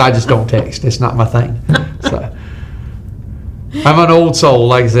 Because I just don't text. It's not my thing. So I'm an old soul.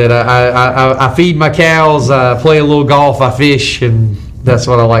 Like I said, I feed my cows. I play a little golf. I fish, and that's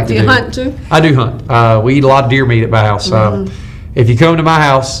what I like to do. Do you hunt too? I do hunt. We eat a lot of deer meat at my house. If you come to my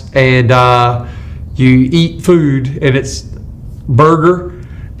house and you eat food and it's burger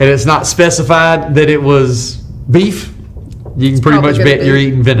and it's not specified that it was beef, you can pretty much bet you're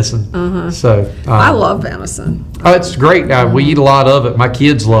eating venison. So I love venison. Oh, it's great. We eat a lot of it. My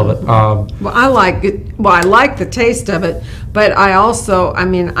kids love it. Well, I like it. Well, I like the taste of it, but I also,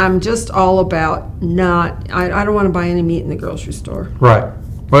 I'm just all about not. I don't want to buy any meat in the grocery store. Right.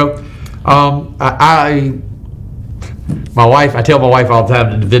 Well, I tell my wife all the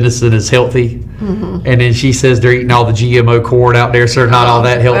time that venison is healthy, and then she says they're eating all the GMO corn out there, so they're not all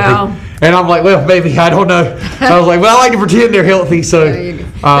that healthy. Well. And I'm like, well, maybe, I don't know. I was like, well, I like to pretend they're healthy. So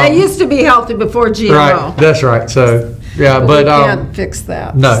they used to be healthy before GMO. Right, that's right. So yeah, but we can't fix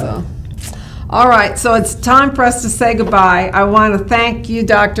that. No. So. All right, so it's time for us to say goodbye. I want to thank you,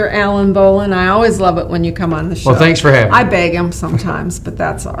 Dr. Alan Bolin. I always love it when you come on the show. Well, thanks for having me. I beg him sometimes, but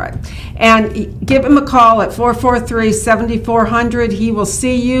that's all right. And give him a call at 443-7400. He will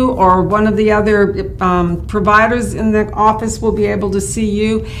see you, or one of the other providers in the office will be able to see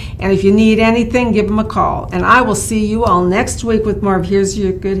you. And if you need anything, give him a call. And I will see you all next week with more of Here's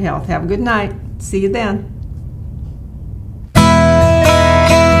Your Good Health. Have a good night. See you then.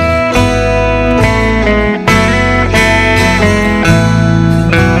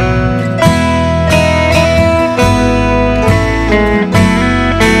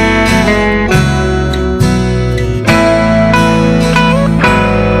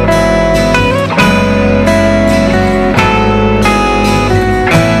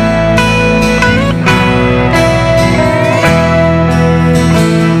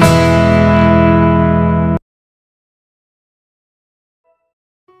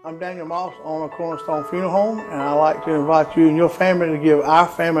 I'm Daniel Moss, owner of Cornerstone Funeral Home, and I'd like to invite you and your family to give our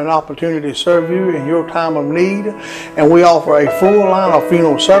family an opportunity to serve you in your time of need. And we offer a full line of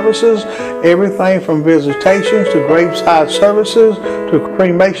funeral services, everything from visitations to graveside services to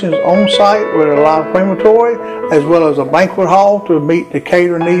cremations on site with a live crematory, as well as a banquet hall to meet the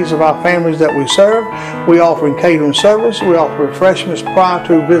catering needs of our families that we serve. We offer catering service. We offer refreshments prior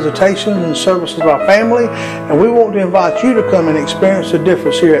to visitations and services of our family, and we want to invite you to come and experience the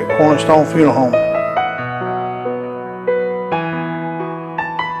difference here at Cornerstone Funeral Home.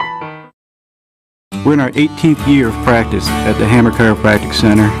 We're in our 18th year of practice at the Hammer Chiropractic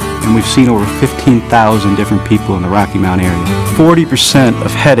Center, and we've seen over 15,000 different people in the Rocky Mount area. 40%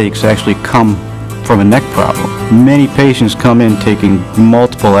 of headaches actually come from a neck problem. Many patients come in taking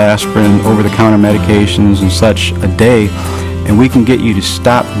multiple aspirin, over-the-counter medications and such a day, and we can get you to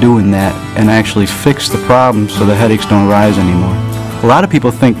stop doing that and actually fix the problem so the headaches don't rise anymore. A lot of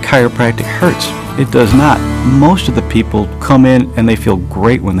people think chiropractic hurts. It does not. Most of the people come in and they feel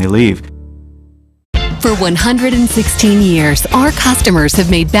great when they leave. For 116 years, our customers have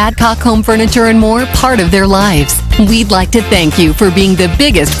made Badcock Home Furniture and More part of their lives. We'd like to thank you for being the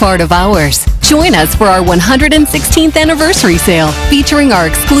biggest part of ours. Join us for our 116th anniversary sale, featuring our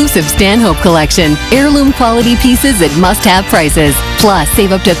exclusive Stanhope collection, heirloom quality pieces at must-have prices. Plus,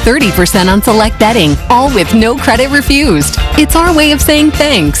 save up to 30% on select bedding, all with no credit refused. It's our way of saying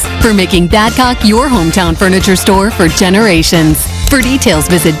thanks for making Badcock your hometown furniture store for generations. For details,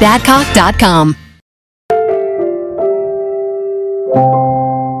 visit badcock.com.